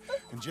 boy.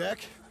 And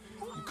Jack,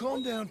 you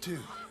calm down too.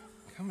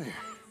 Come here.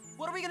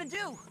 What are we gonna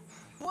do?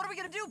 What are we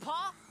gonna do,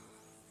 Pa?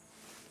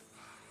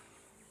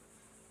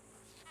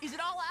 Is it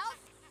all out?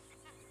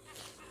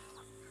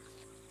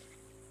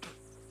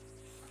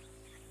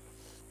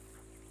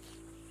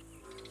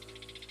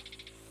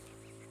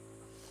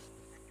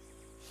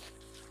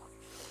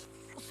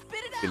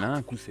 C'est l'un,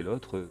 un coup c'est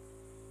l'autre.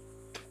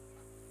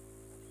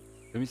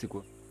 Camille, c'est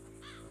quoi?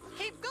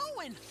 Keep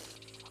going.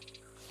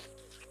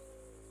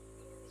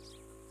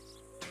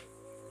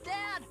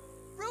 Dad,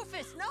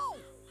 Rufus, no.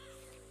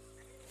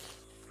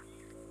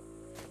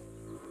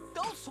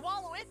 Don't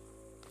swallow it.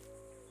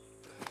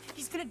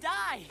 He's gonna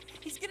die.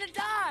 He's gonna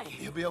die.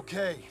 He'll be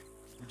okay.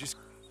 We just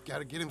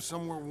gotta get him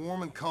somewhere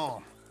warm and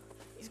calm.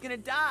 He's gonna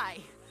die.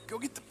 Go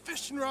get the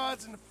fishing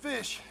rods and the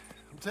fish.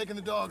 I'm taking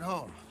the dog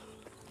home.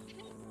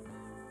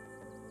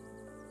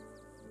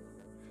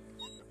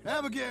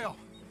 Abigail,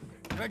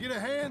 can I get a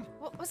hand?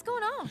 What's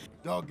going on?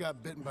 Dog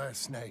got bitten by a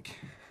snake.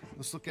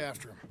 Let's look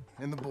after him.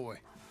 And the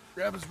boy.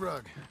 Grab his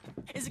rug.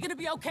 Is it gonna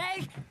be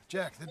okay?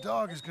 Jack, the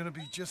dog is gonna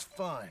be just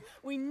fine.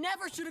 We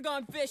never should have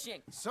gone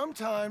fishing.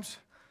 Sometimes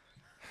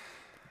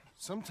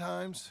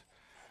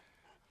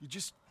you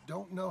just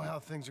don't know how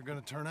things are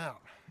gonna turn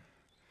out.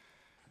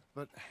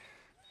 But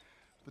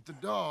the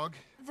dog...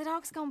 The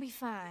dog's gonna be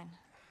fine.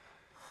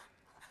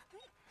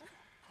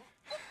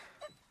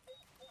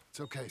 It's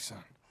okay, son.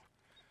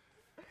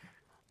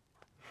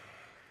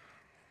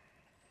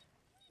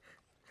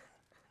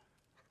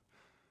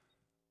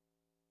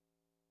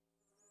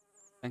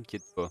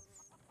 T'inquiète pas.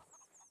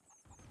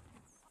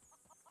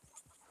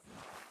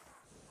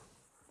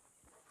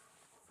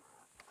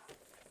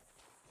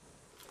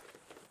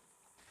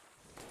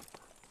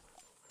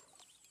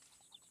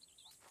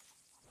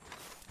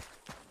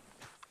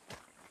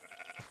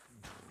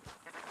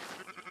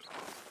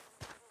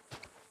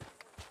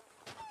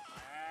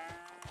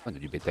 On a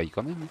du bétail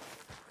quand même.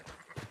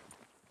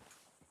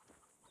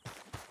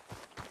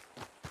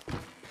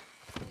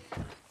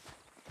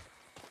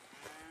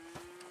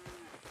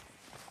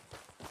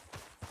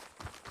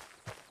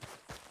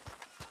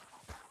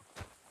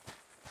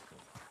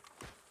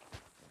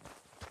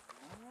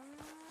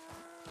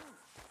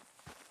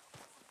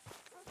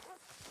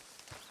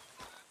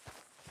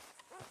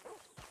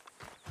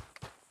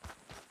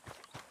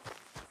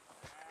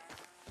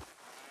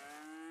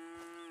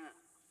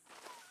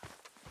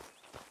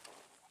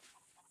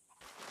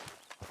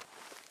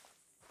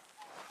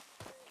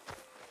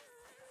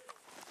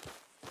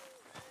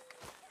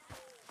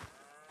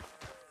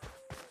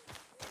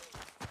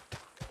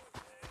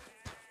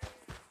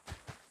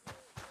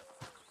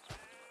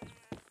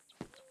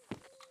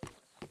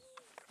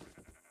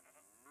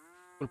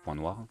 Le point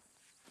noir.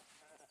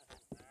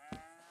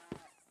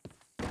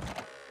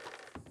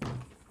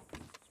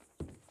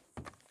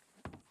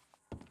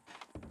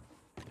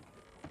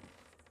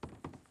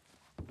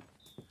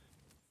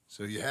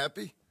 So you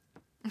happy?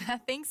 I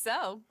think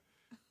so.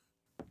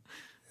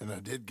 And I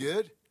did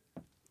good?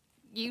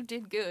 You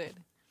did good.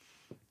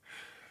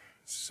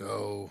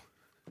 So...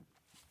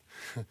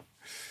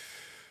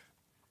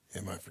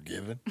 am I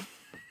forgiven?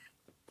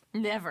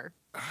 Never.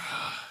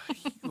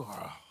 You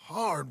are a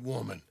hard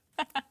woman.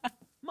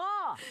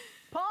 Ma!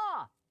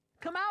 Pa!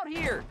 Come out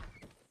here!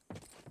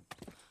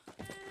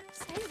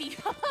 Sadie,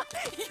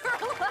 you're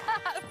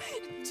alive!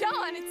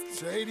 John, it's...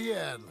 Sadie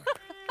Adler.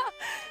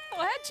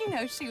 Well, how'd you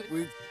know she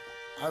was...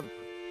 I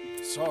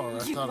saw her.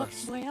 I You thought look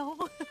well.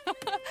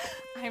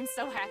 I'm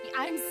so happy.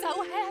 I'm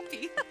so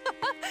happy.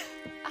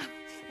 Well,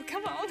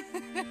 come on.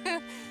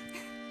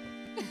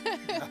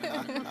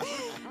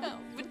 Oh,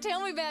 but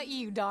tell me about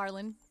you,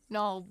 darling.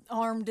 All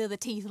armed to the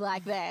teeth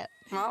like that.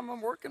 I'm a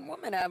working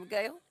woman,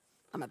 Abigail.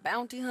 I'm a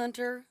bounty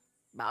hunter,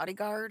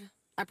 bodyguard.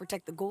 I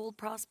protect the gold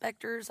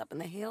prospectors up in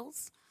the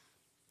hills.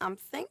 I'm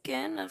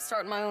thinking of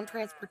starting my own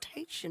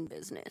transportation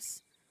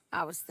business.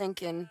 I was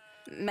thinking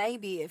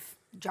maybe if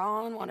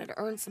John wanted to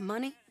earn some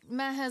money.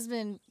 My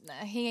husband,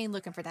 he ain't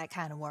looking for that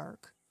kind of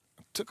work.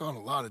 I took on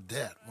a lot of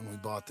debt when we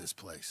bought this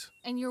place.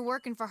 And you're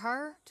working for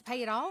her to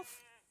pay it off?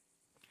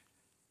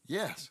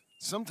 Yes,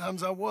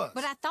 sometimes I was.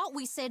 But I thought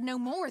we said no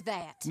more of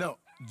that. No,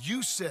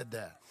 you said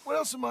that. What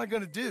else am I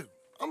gonna do?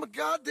 I'm a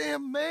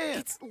goddamn man.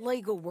 It's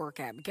legal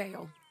work,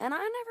 Abigail. And I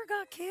never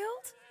got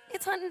killed.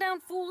 It's hunting down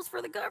fools for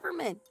the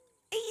government.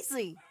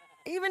 Easy.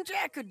 Even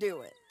Jack could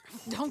do it.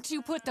 Don't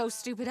you put those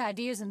stupid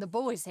ideas in the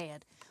boy's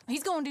head.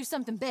 He's gonna do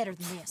something better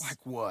than this. Like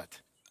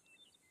what?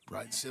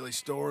 Writing silly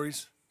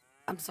stories?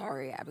 I'm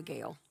sorry,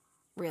 Abigail.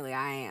 Really,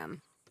 I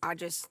am. I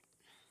just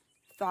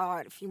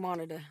thought if you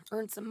wanted to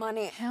earn some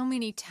money... How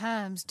many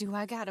times do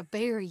I gotta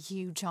bury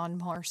you, John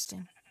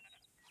Marston?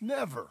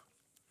 Never.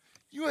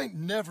 You ain't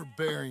never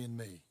burying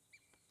me.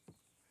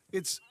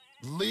 It's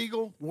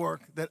legal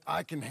work that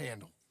I can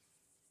handle.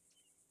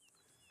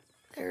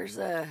 There's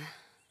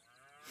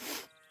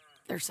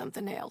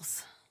something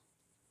else.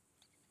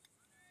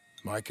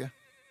 Micah?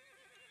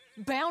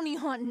 Bounty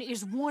hunting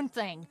is one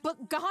thing,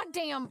 but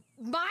goddamn,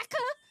 Micah?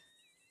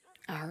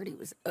 I heard he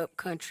was up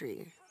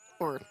country,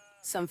 or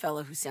some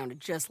fellow who sounded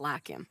just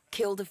like him.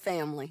 Killed a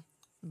family,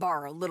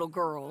 bar a little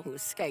girl who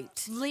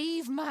escaped.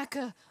 Leave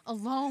Micah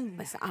alone.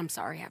 Listen, I'm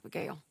sorry,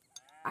 Abigail.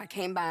 I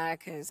came by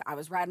because I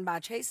was riding by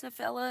chasing a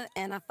fella,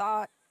 and I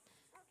thought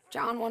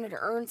John wanted to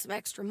earn some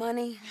extra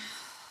money.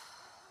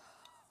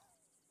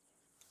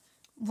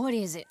 What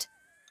is it?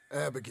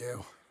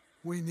 Abigail,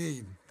 we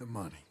need the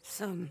money.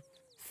 Some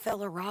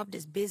fella robbed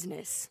his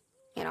business.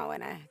 You know,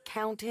 an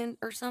accountant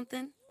or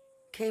something.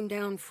 Came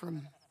down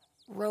from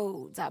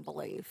Rhodes, I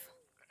believe.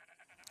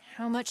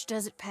 How much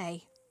does it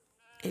pay?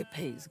 It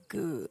pays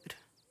good.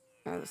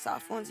 Well, the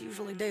soft ones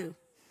usually do.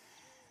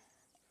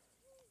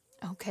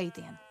 Okay,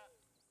 then.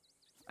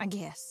 I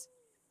guess.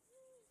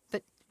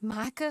 But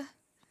Micah?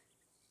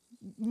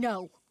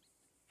 No.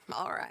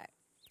 All right.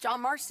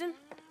 John Marston,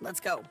 let's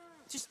go.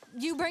 Just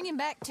you bring him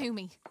back to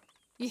me.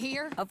 You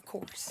hear? Of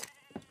course.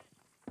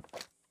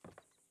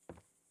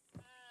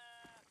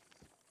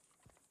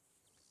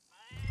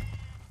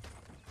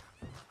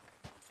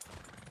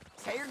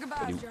 Say your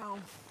goodbyes,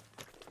 John.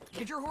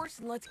 Get your horse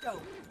and let's go.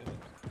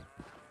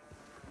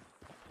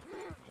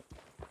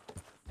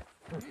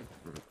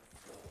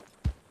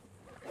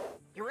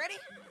 You ready?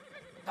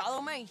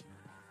 Follow me.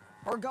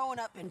 We're going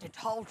up into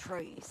tall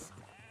trees.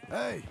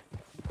 Hey,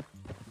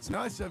 it's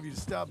nice of you to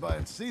stop by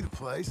and see the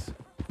place.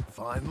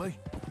 Finally.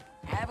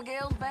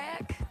 Abigail's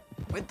back?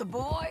 With the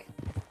boy?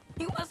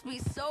 You must be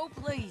so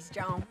pleased,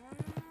 John.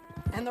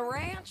 And the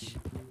ranch?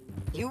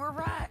 You were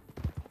right.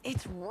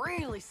 It's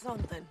really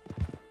something.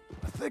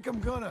 I think I'm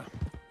gonna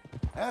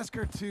ask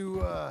her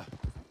to,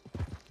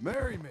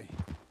 marry me.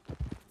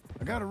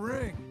 I got a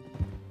ring.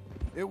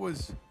 It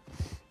was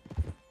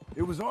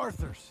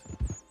Arthur's.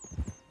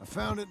 I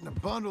found it in a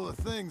bundle of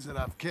things that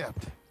I've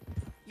kept.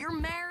 You're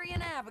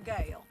marrying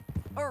Abigail.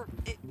 Or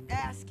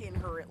asking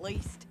her, at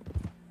least.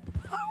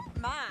 Oh,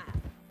 my.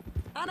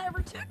 I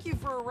never took you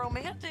for a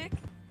romantic.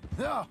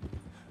 No,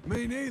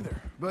 me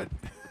neither. But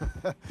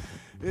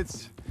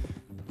it's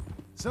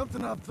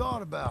something I've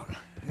thought about.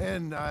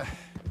 And I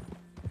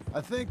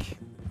think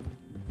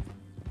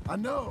I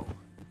know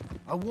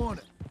I want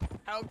it.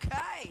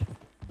 Okay.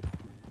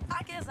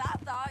 I guess I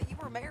thought you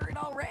were married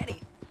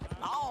already.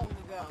 Long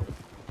ago.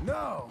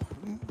 No,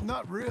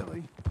 not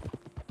really.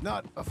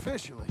 Not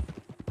officially.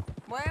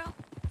 Well,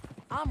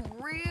 I'm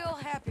real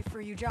happy for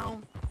you,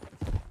 John.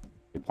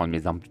 Je vais prendre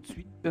mes armes tout de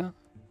suite. De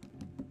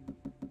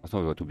toute façon,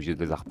 on va être obligé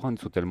de les reprendre,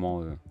 ils sont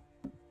tellement...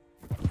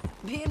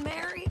 Being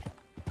married,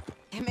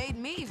 it made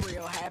me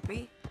real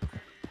happy.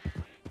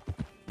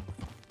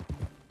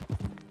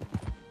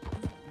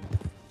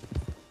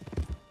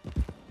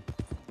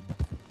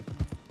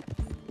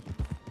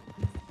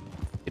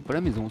 C'est pas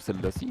la maison,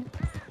 celle-là, si.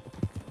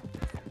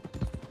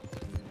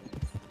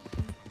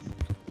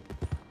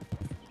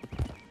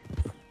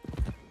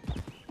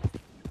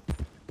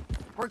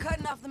 We're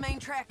cutting off the main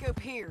track up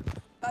here,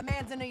 by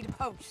Manzanita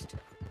Post.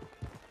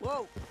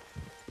 Whoa.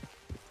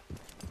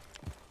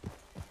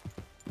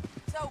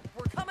 So,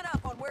 we're coming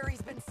up on where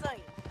he's been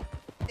seen.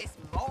 This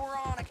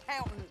moron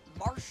accountant,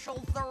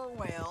 Marshall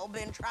Thurwell,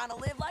 been trying to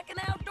live like an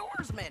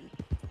outdoorsman.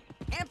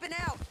 Camping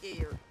out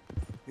here.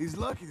 He's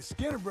lucky the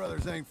Skinner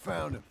brothers ain't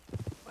found him.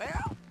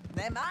 Well,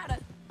 they mighta.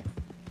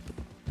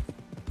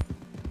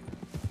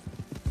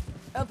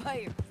 Up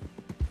here.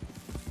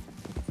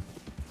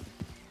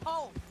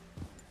 Oh.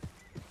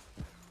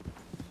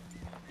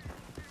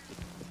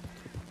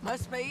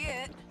 Must be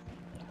it.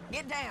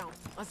 Get down.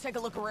 Let's take a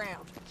look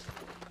around.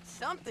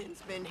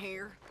 Something's been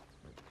here.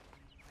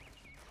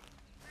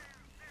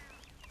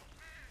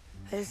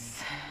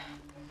 This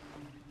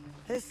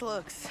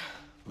looks...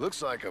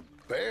 Looks like a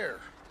bear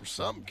or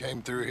something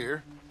came through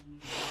here.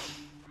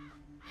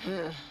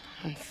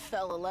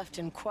 Fella left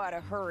in quite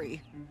a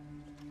hurry.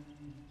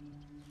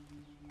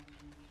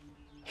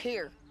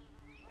 Here.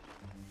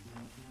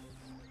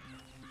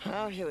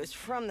 Oh, he was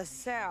from the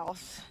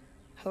south,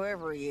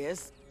 whoever he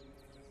is.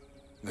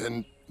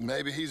 Then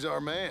maybe he's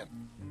our man.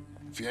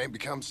 If he ain't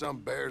become some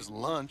bear's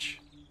lunch.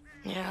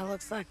 Yeah,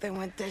 looks like they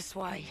went this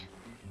way.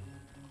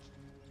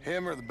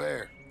 Him or the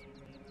bear?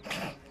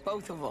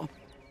 Both of them.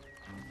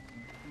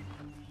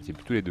 C'est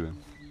plutôt les deux.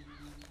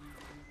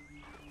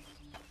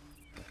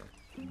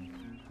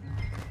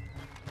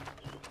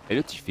 Et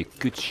l'autre, il fait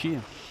que de chier.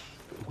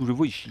 Du coup, je le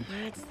vois, il chie.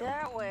 It's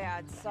that way,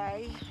 I'd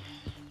say.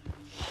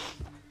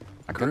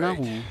 Un canard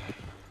ou...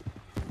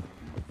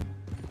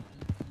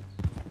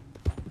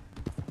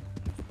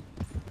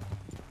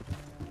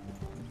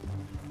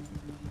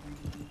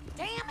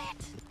 Damn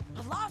it!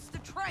 I lost the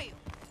trail.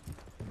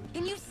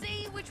 Can you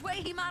see which way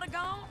he might have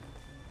gone?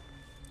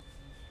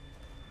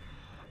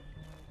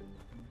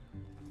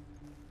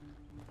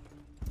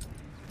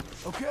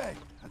 Okay,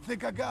 I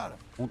think I got him.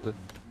 Honte.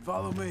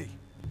 Follow me.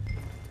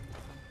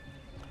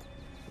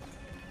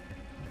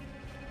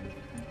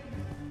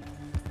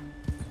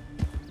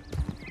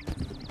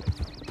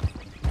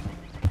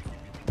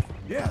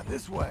 Yeah,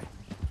 this way.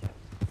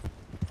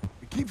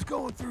 It keeps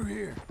going through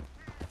here.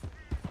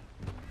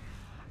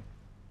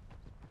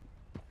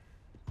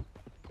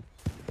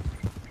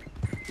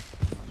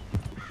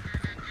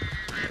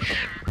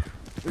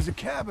 There's a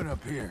cabin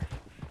up here.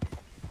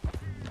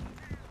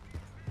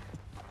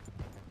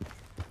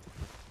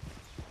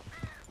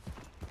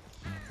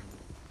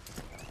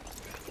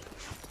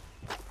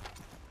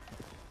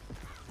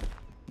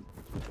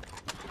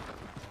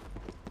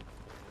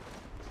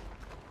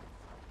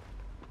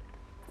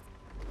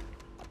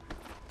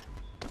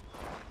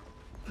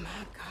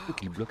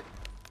 Qu'il bloque.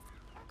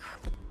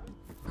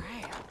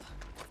 Crap.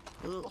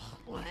 Ugh,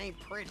 well, ain't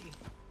pretty.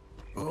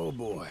 Oh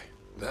boy,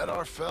 that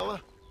our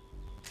fella?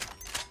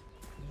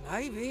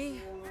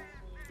 Maybe.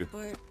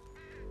 But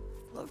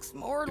looks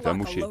more C'est like un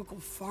moucher. a local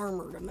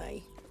farmer to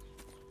me.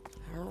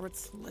 Or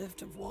what's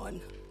left of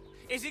one.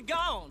 Is it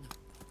gone?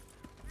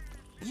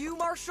 You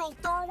Marshall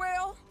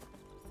Thurwell?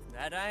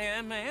 That I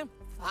am, ma'am.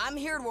 I'm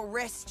here to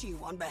arrest you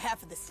on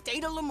behalf of the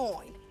state of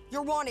Lemoyne.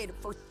 You're wanted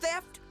for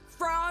theft,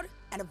 fraud,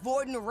 and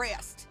avoiding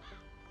arrest.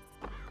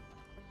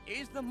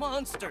 Is the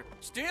monster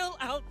still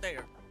out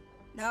there?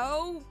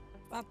 No,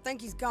 I think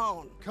he's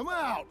gone. Come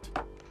out!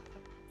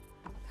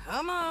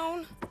 Come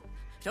on.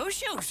 Don't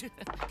shoot.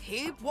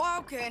 Keep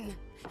walking.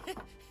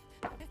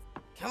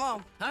 Come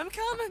on. I'm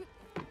coming.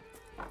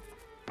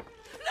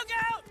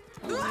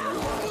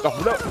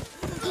 Oh, là.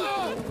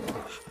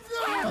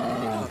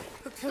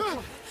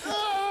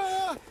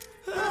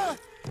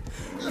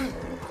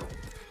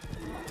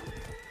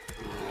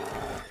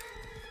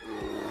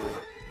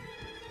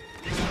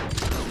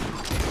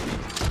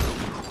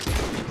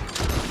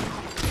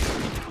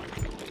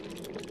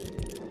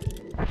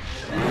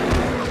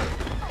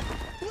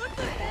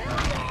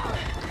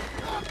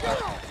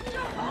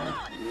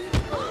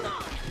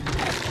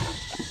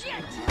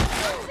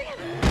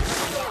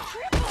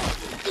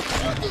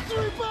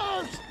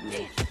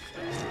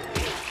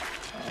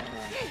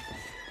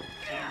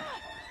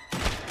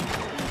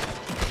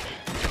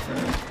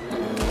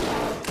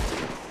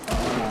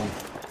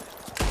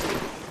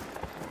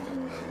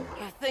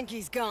 I think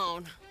he's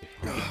gone.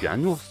 Il y a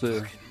un ours.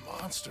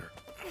 Monster.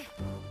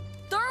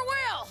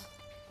 Thurwell!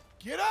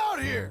 Get out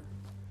here!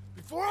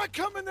 Before I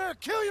come in there and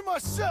kill you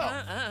myself!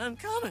 I'm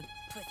coming.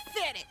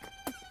 Pathetic.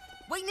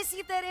 Waiting to see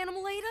if that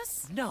animal ate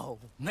us? No,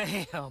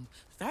 ma'am.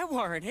 That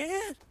weren't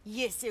it.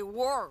 Yes, it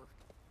were.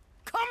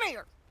 Come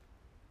here.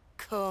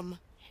 Come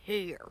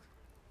here.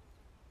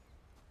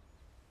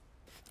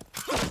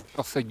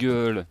 Oh sa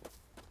gueule.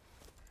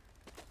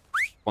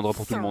 Prendra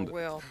pour tout le monde.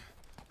 Thurwell,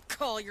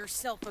 call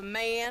yourself a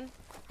man?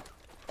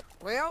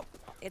 Well,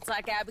 it's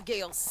like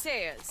Abigail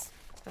says.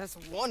 That's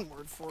one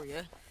word for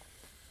you.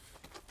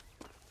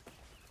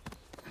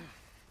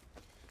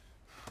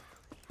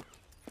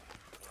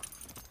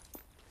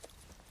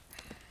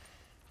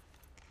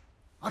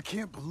 I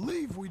can't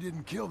believe we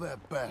didn't kill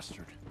that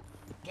bastard.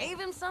 Gave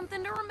him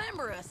something to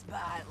remember us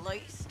by, at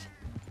least.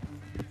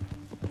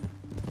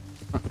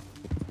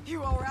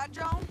 You all right,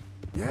 John?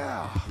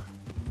 Yeah.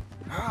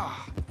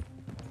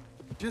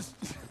 Just...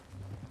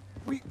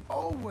 we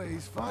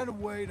always find a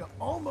way to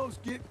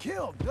almost get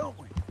killed, don't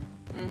we?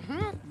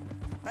 Mm-hmm.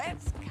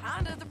 That's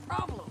kind of the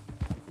problem.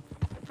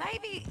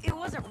 Maybe it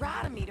wasn't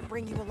right of me to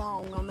bring you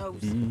along on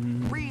those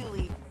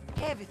really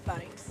heavy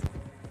things.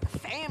 A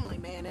family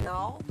man and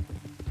all.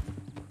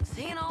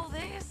 Seeing all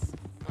this,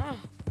 I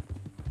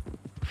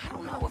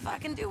don't know if I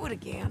can do it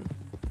again.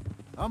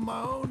 I'm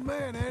my own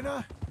man, ain't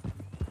I?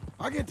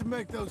 I get to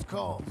make those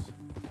calls.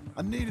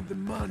 I needed the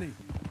money.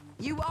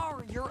 You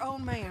are your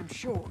own man,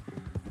 sure.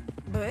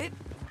 But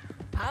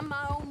I'm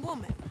my own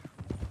woman.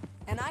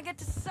 And I get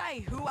to say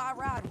who I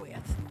ride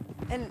with.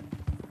 And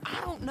I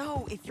don't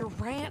know if your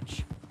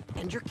ranch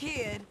and your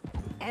kid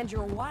and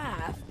your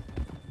wife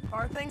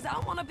are things I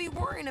want to be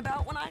worrying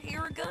about when I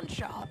hear a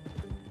gunshot.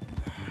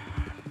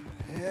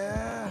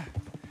 Yeah,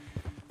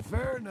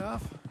 fair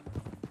enough.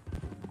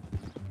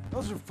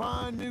 Those are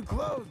fine new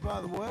clothes,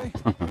 by the way.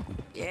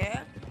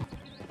 Yeah,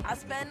 I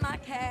spend my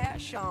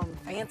cash on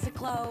fancy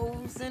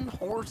clothes and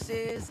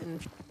horses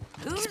and...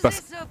 Who's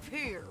this up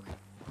here?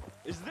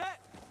 Is that...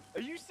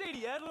 Are you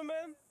Sadie Adler,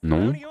 man?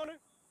 Non.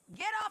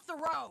 Get off the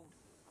road!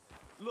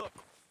 Look,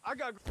 I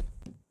got...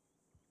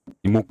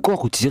 Ils m'ont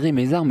encore retiré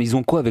mes armes, ils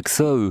ont quoi avec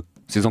ça, eux?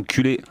 Ces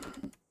enculés.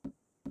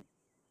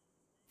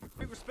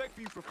 Big respect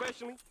for you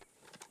professionally,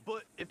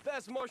 but if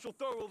that's Marshal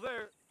Thurwell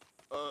there,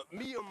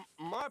 me and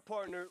my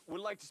partner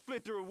would like to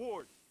split the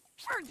reward.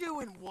 You're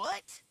doing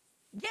what?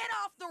 Get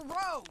off the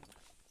road!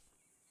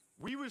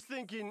 We was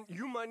thinking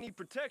you might need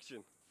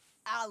protection.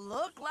 I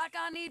look like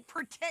I need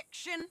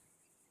protection?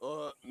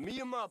 Me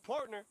and my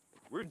partner,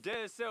 we're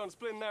dead set on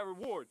splitting that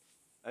reward.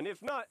 And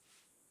if not,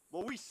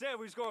 well, we said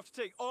we was gonna have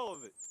to take all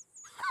of it.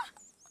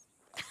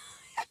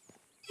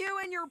 You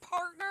and your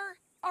partner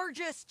are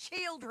just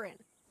children.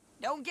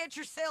 Don't get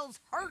yourselves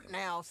hurt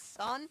now,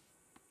 son.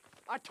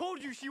 I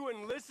told you she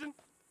wouldn't listen.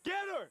 Get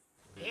her!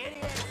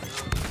 Idiot!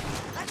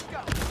 Let's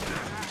go!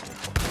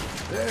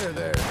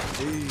 There,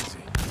 easy.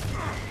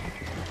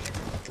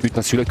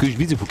 Putain, celui-là que je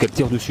vise, il faut qu'elle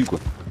tire dessus, quoi.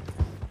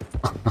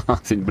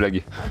 C'est une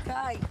blague.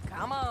 Okay,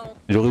 come on.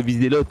 J'aurais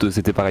visé l'autre,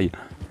 c'était pareil.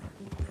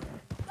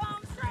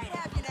 I'm straight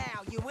at you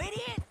now, you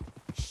idiot!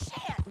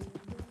 Shit!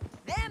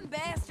 Them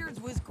bastards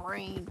was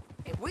green.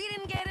 If we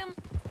didn't get him,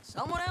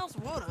 someone else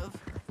would have.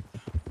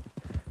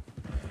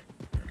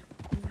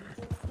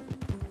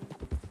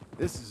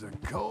 This is a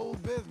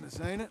cold business,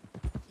 ain't it?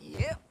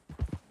 Yep.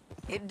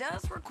 It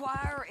does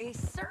require a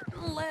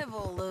certain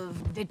level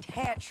of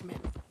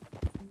detachment.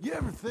 You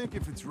ever think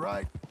if it's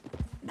right?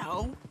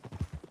 No.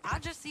 I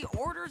just see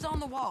orders on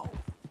the wall,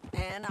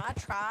 and I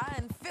try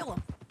and fill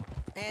them.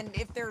 And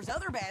if there's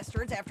other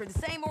bastards after the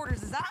same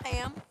orders as I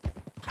am,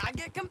 I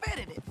get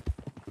competitive.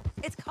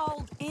 It's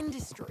called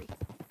industry.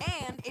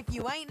 And if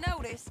you ain't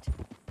noticed,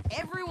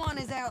 everyone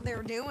is out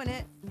there doing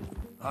it.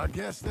 I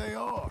guess they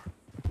are.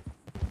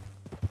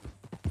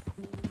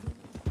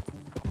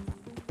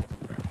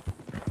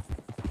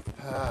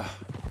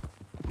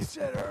 You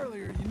said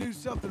earlier you knew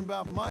something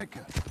about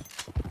Micah.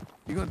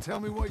 You gonna tell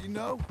me what you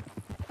know?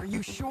 Are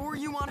you sure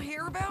you want to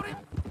hear about it?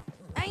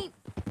 Ain't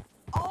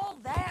all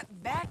that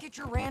back at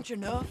your ranch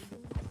enough?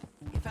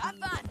 If I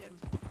find him,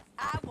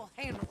 I will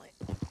handle it.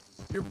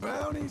 Your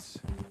bounties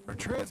or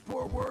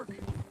transport work,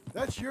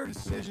 that's your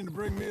decision to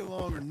bring me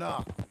along or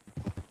not.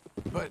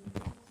 But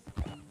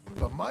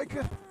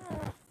Micah,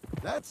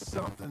 that's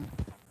something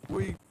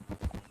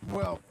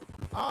well,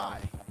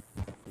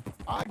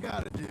 I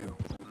gotta do,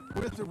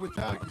 with or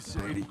without you,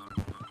 Sadie.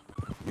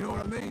 You know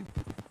what I mean?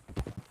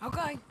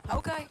 Okay,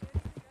 okay.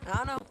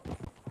 I know.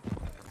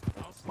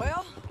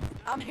 Well,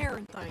 I'm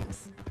hearing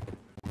things.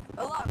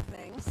 A lot of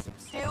things.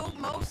 Still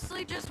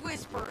mostly just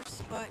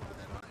whispers, but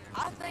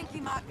I think he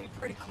might be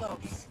pretty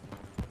close.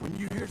 When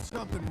you hear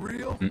something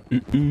real,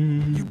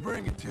 you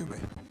bring it to me.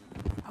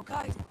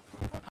 Okay,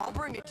 I'll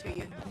bring it to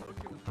you.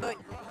 But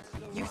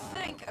you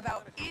think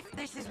about if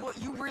this is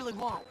what you really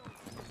want.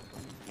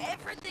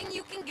 Everything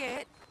you can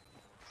get,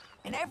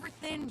 and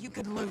everything you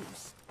could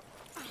lose.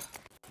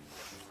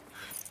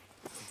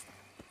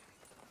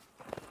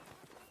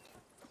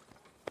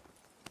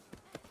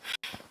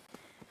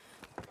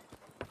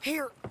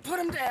 Here, put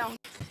him down.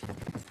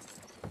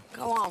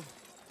 Go on,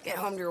 get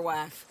home to your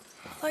wife.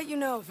 Let you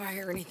know if I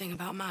hear anything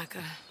about Micah.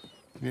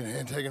 You need a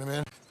hand taking him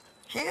in?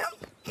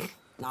 Him?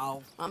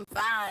 No, I'm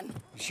fine.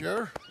 You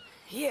sure?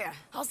 Yeah,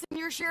 I'll send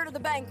your share to the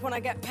bank when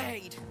I get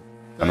paid.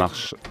 Ça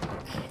marche.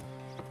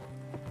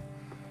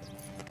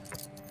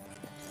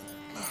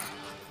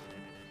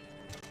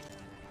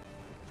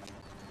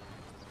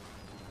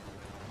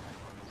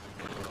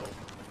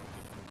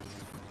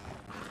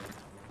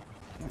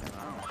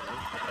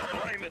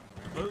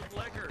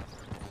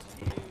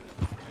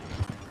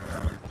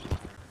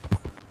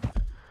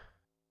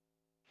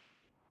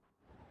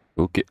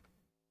 Ok.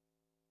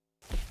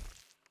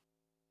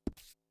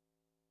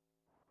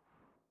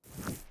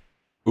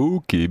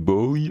 Ok,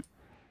 boy.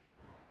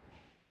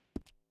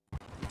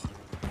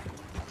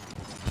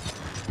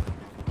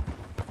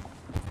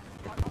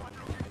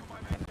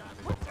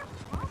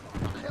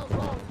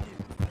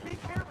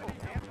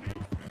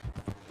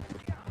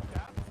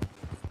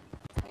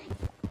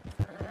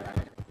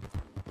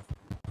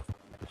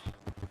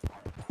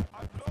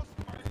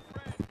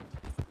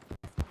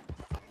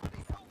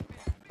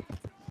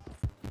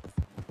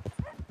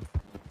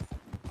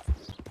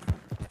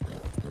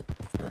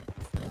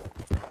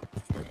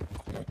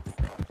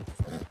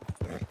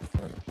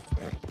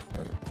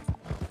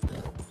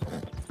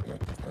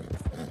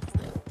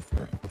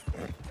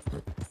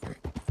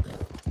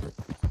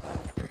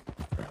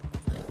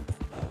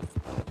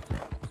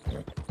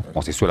 Bon,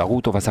 c'est sur la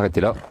route, on va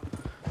s'arrêter là,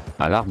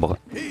 à l'arbre.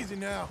 Easy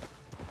now.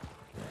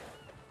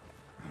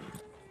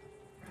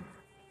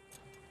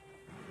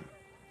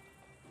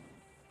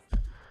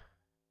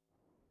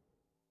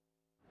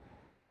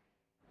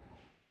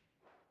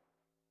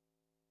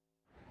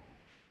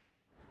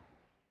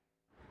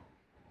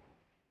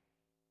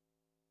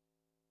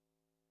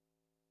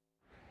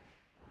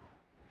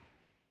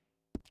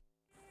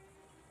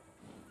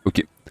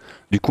 Ok,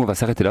 du coup on va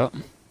s'arrêter là.